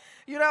 hours.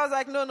 I was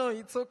like, no,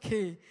 it's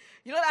okay.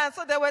 And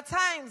so there were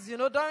times,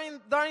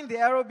 during the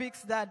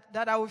aerobics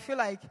that I would feel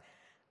like,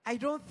 I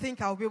don't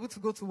think I'll be able to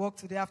go to work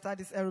today after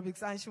this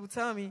aerobics. And she would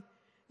tell me,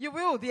 you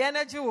will. The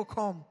energy will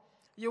come.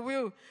 You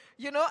will.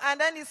 And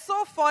then it's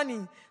so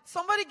funny.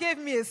 Somebody gave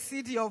me a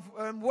CD of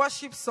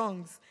worship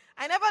songs.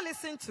 I never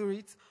listened to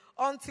it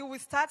until we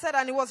started,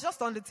 and it was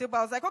just on the table.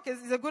 I was like, okay,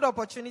 it's a good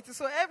opportunity.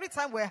 So every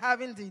time we're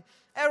having the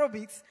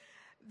aerobics,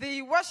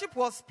 the worship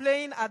was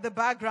playing at the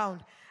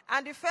background.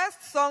 And the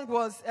first song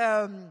was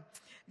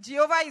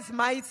Jehovah is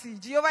mighty.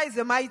 Jehovah is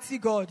a mighty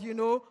God,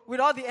 with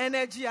all the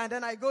energy. And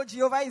then I go,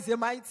 Jehovah is a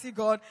mighty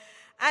God.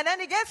 And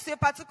then it gets to a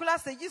particular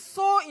stage. It's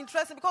so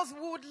interesting because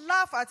we would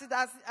laugh at it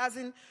as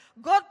in,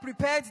 God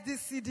prepared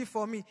this CD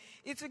for me.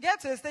 It will get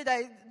to a stage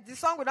that the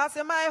song would now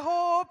say, my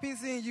hope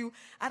is in you.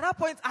 At that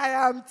point, I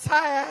am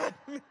tired.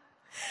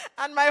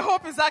 And my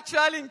hope is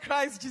actually in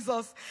Christ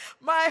Jesus.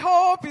 My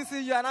hope is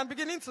in you. And I'm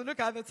beginning to look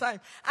at the time.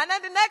 And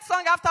then the next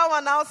song after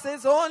one now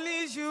says,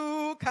 only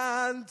you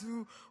can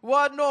do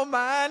what no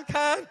man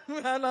can.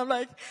 And I'm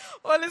like,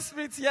 Holy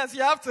Spirit, yes,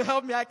 you have to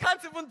help me. I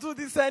can't even do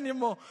this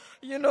anymore.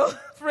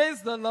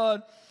 Praise the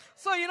Lord.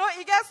 So,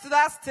 it gets to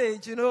that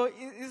stage,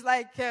 it's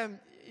like,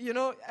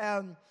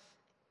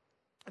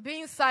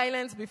 being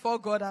silent before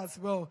God as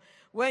well.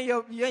 When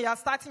you're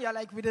starting, you're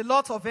like with a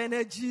lot of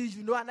energy,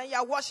 and then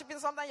you're worshiping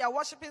something, you're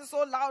worshiping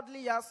so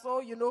loudly, you're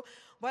so,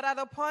 But at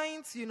a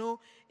point,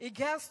 it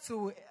gets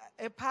to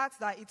a part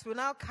that it will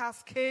now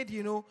cascade,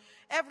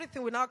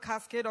 everything will now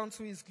cascade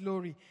onto His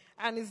glory.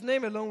 And His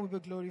name alone will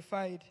be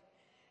glorified.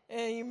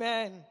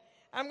 Amen.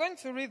 I'm going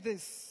to read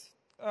this.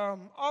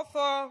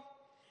 Author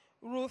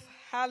Ruth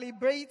Haley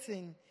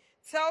Brayton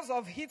tells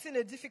of hitting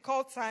a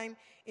difficult time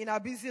in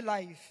her busy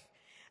life.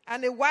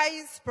 And a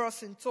wise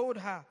person told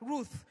her,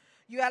 Ruth,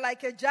 you are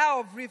like a jar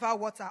of river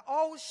water,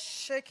 all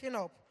shaken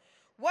up.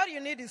 What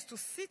you need is to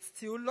sit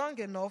still long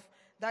enough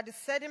that the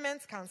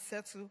sediments can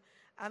settle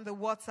and the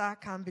water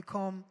can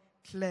become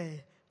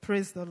clear.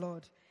 Praise the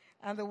Lord.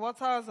 And the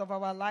waters of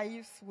our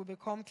lives will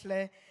become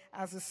clear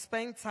as we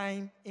spend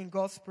time in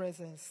God's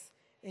presence.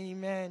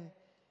 Amen.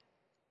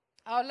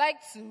 I would like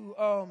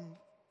to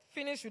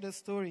finish with a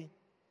story.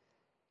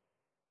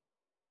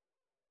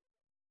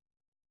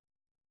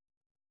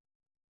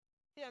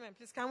 Amen.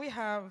 Please, can we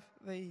have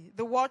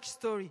the watch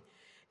story?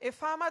 A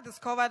farmer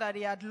discovered that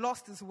he had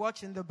lost his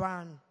watch in the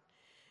barn.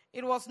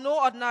 It was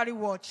no ordinary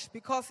watch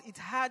because it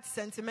had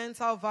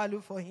sentimental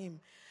value for him.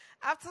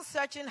 After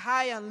searching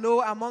high and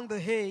low among the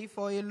hay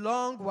for a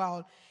long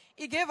while,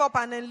 he gave up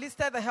and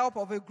enlisted the help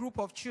of a group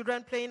of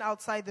children playing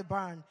outside the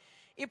barn.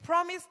 He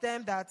promised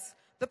them that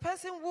the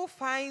person who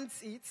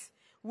finds it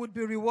would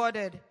be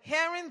rewarded.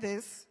 Hearing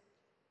this,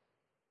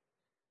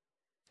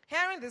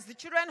 the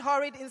children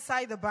hurried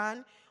inside the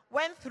barn,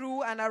 went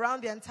through and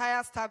around the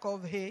entire stack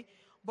of hay,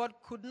 but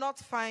could not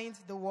find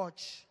the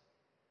watch.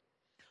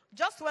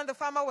 Just when the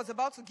farmer was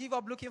about to give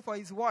up looking for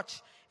his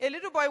watch, a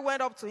little boy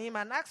went up to him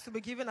and asked to be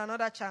given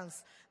another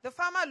chance. The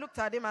farmer looked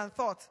at him and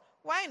thought,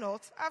 why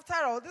not? After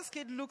all, this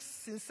kid looks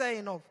sincere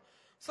enough.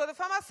 So the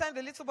farmer sent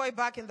the little boy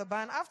back in the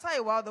barn. After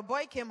a while, the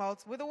boy came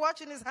out with the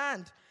watch in his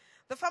hand.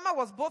 The farmer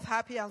was both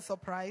happy and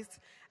surprised,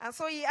 and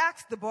so he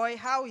asked the boy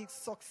how he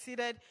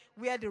succeeded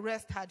where the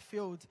rest had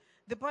failed.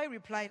 The boy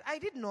replied, I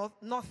did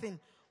nothing,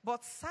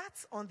 but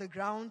sat on the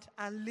ground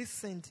and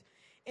listened.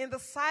 In the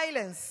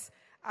silence,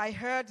 I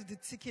heard the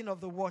ticking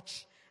of the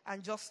watch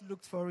and just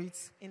looked for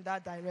it in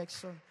that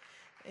direction.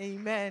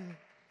 Amen.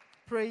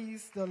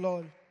 Praise the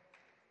Lord.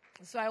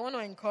 So I want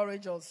to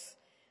encourage us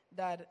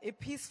that a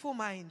peaceful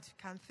mind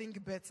can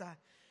think better.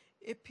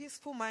 A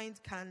peaceful mind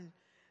can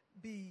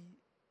be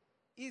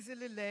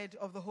easily led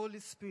of the Holy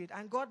Spirit.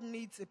 And God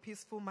needs a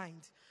peaceful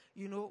mind,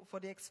 for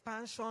the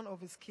expansion of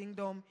His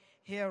kingdom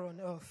here on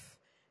earth.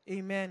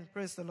 Amen.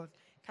 Praise the Lord.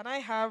 Can I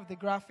have the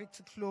graphic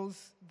to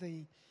close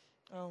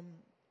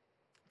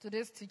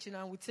today's teaching,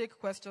 and we take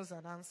questions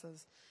and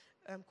answers.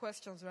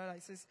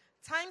 It says,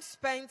 time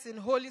spent in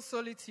holy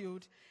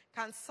solitude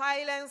can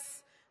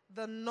silence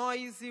the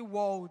noisy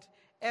world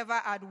ever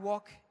at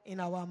work in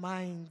our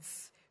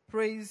minds.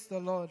 Praise the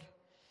Lord.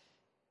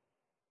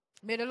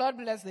 May the Lord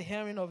bless the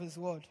hearing of His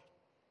word.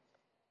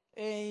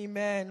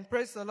 Amen.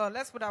 Praise the Lord.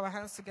 Let's put our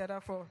hands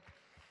together for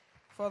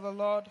the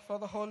Lord, for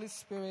the Holy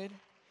Spirit.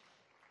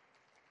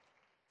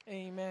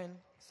 Amen.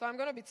 So I'm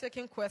going to be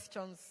taking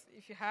questions.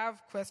 If you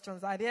have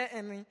questions, are there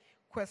any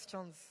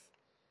questions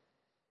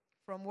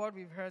from what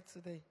we've heard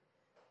today?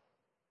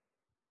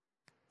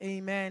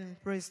 Amen.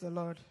 Praise the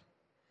Lord.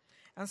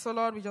 And so,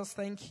 Lord, we just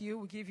thank you.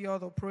 We give you all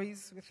the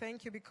praise. We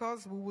thank you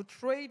because we will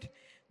trade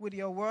with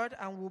your word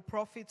and will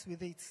profit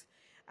with it.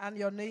 And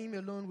your name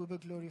alone will be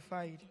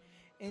glorified.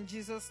 In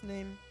Jesus'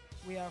 name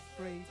we have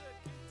prayed.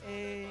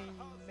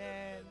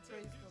 Amen.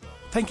 Praise the Lord.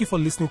 Thank you for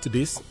listening to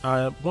this.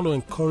 I want to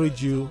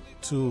encourage you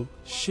to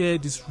share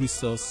this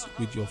resource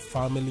with your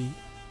family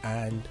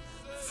and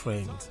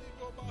friends.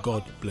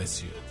 God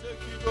bless you.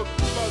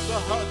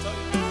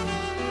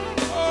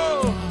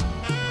 Oh.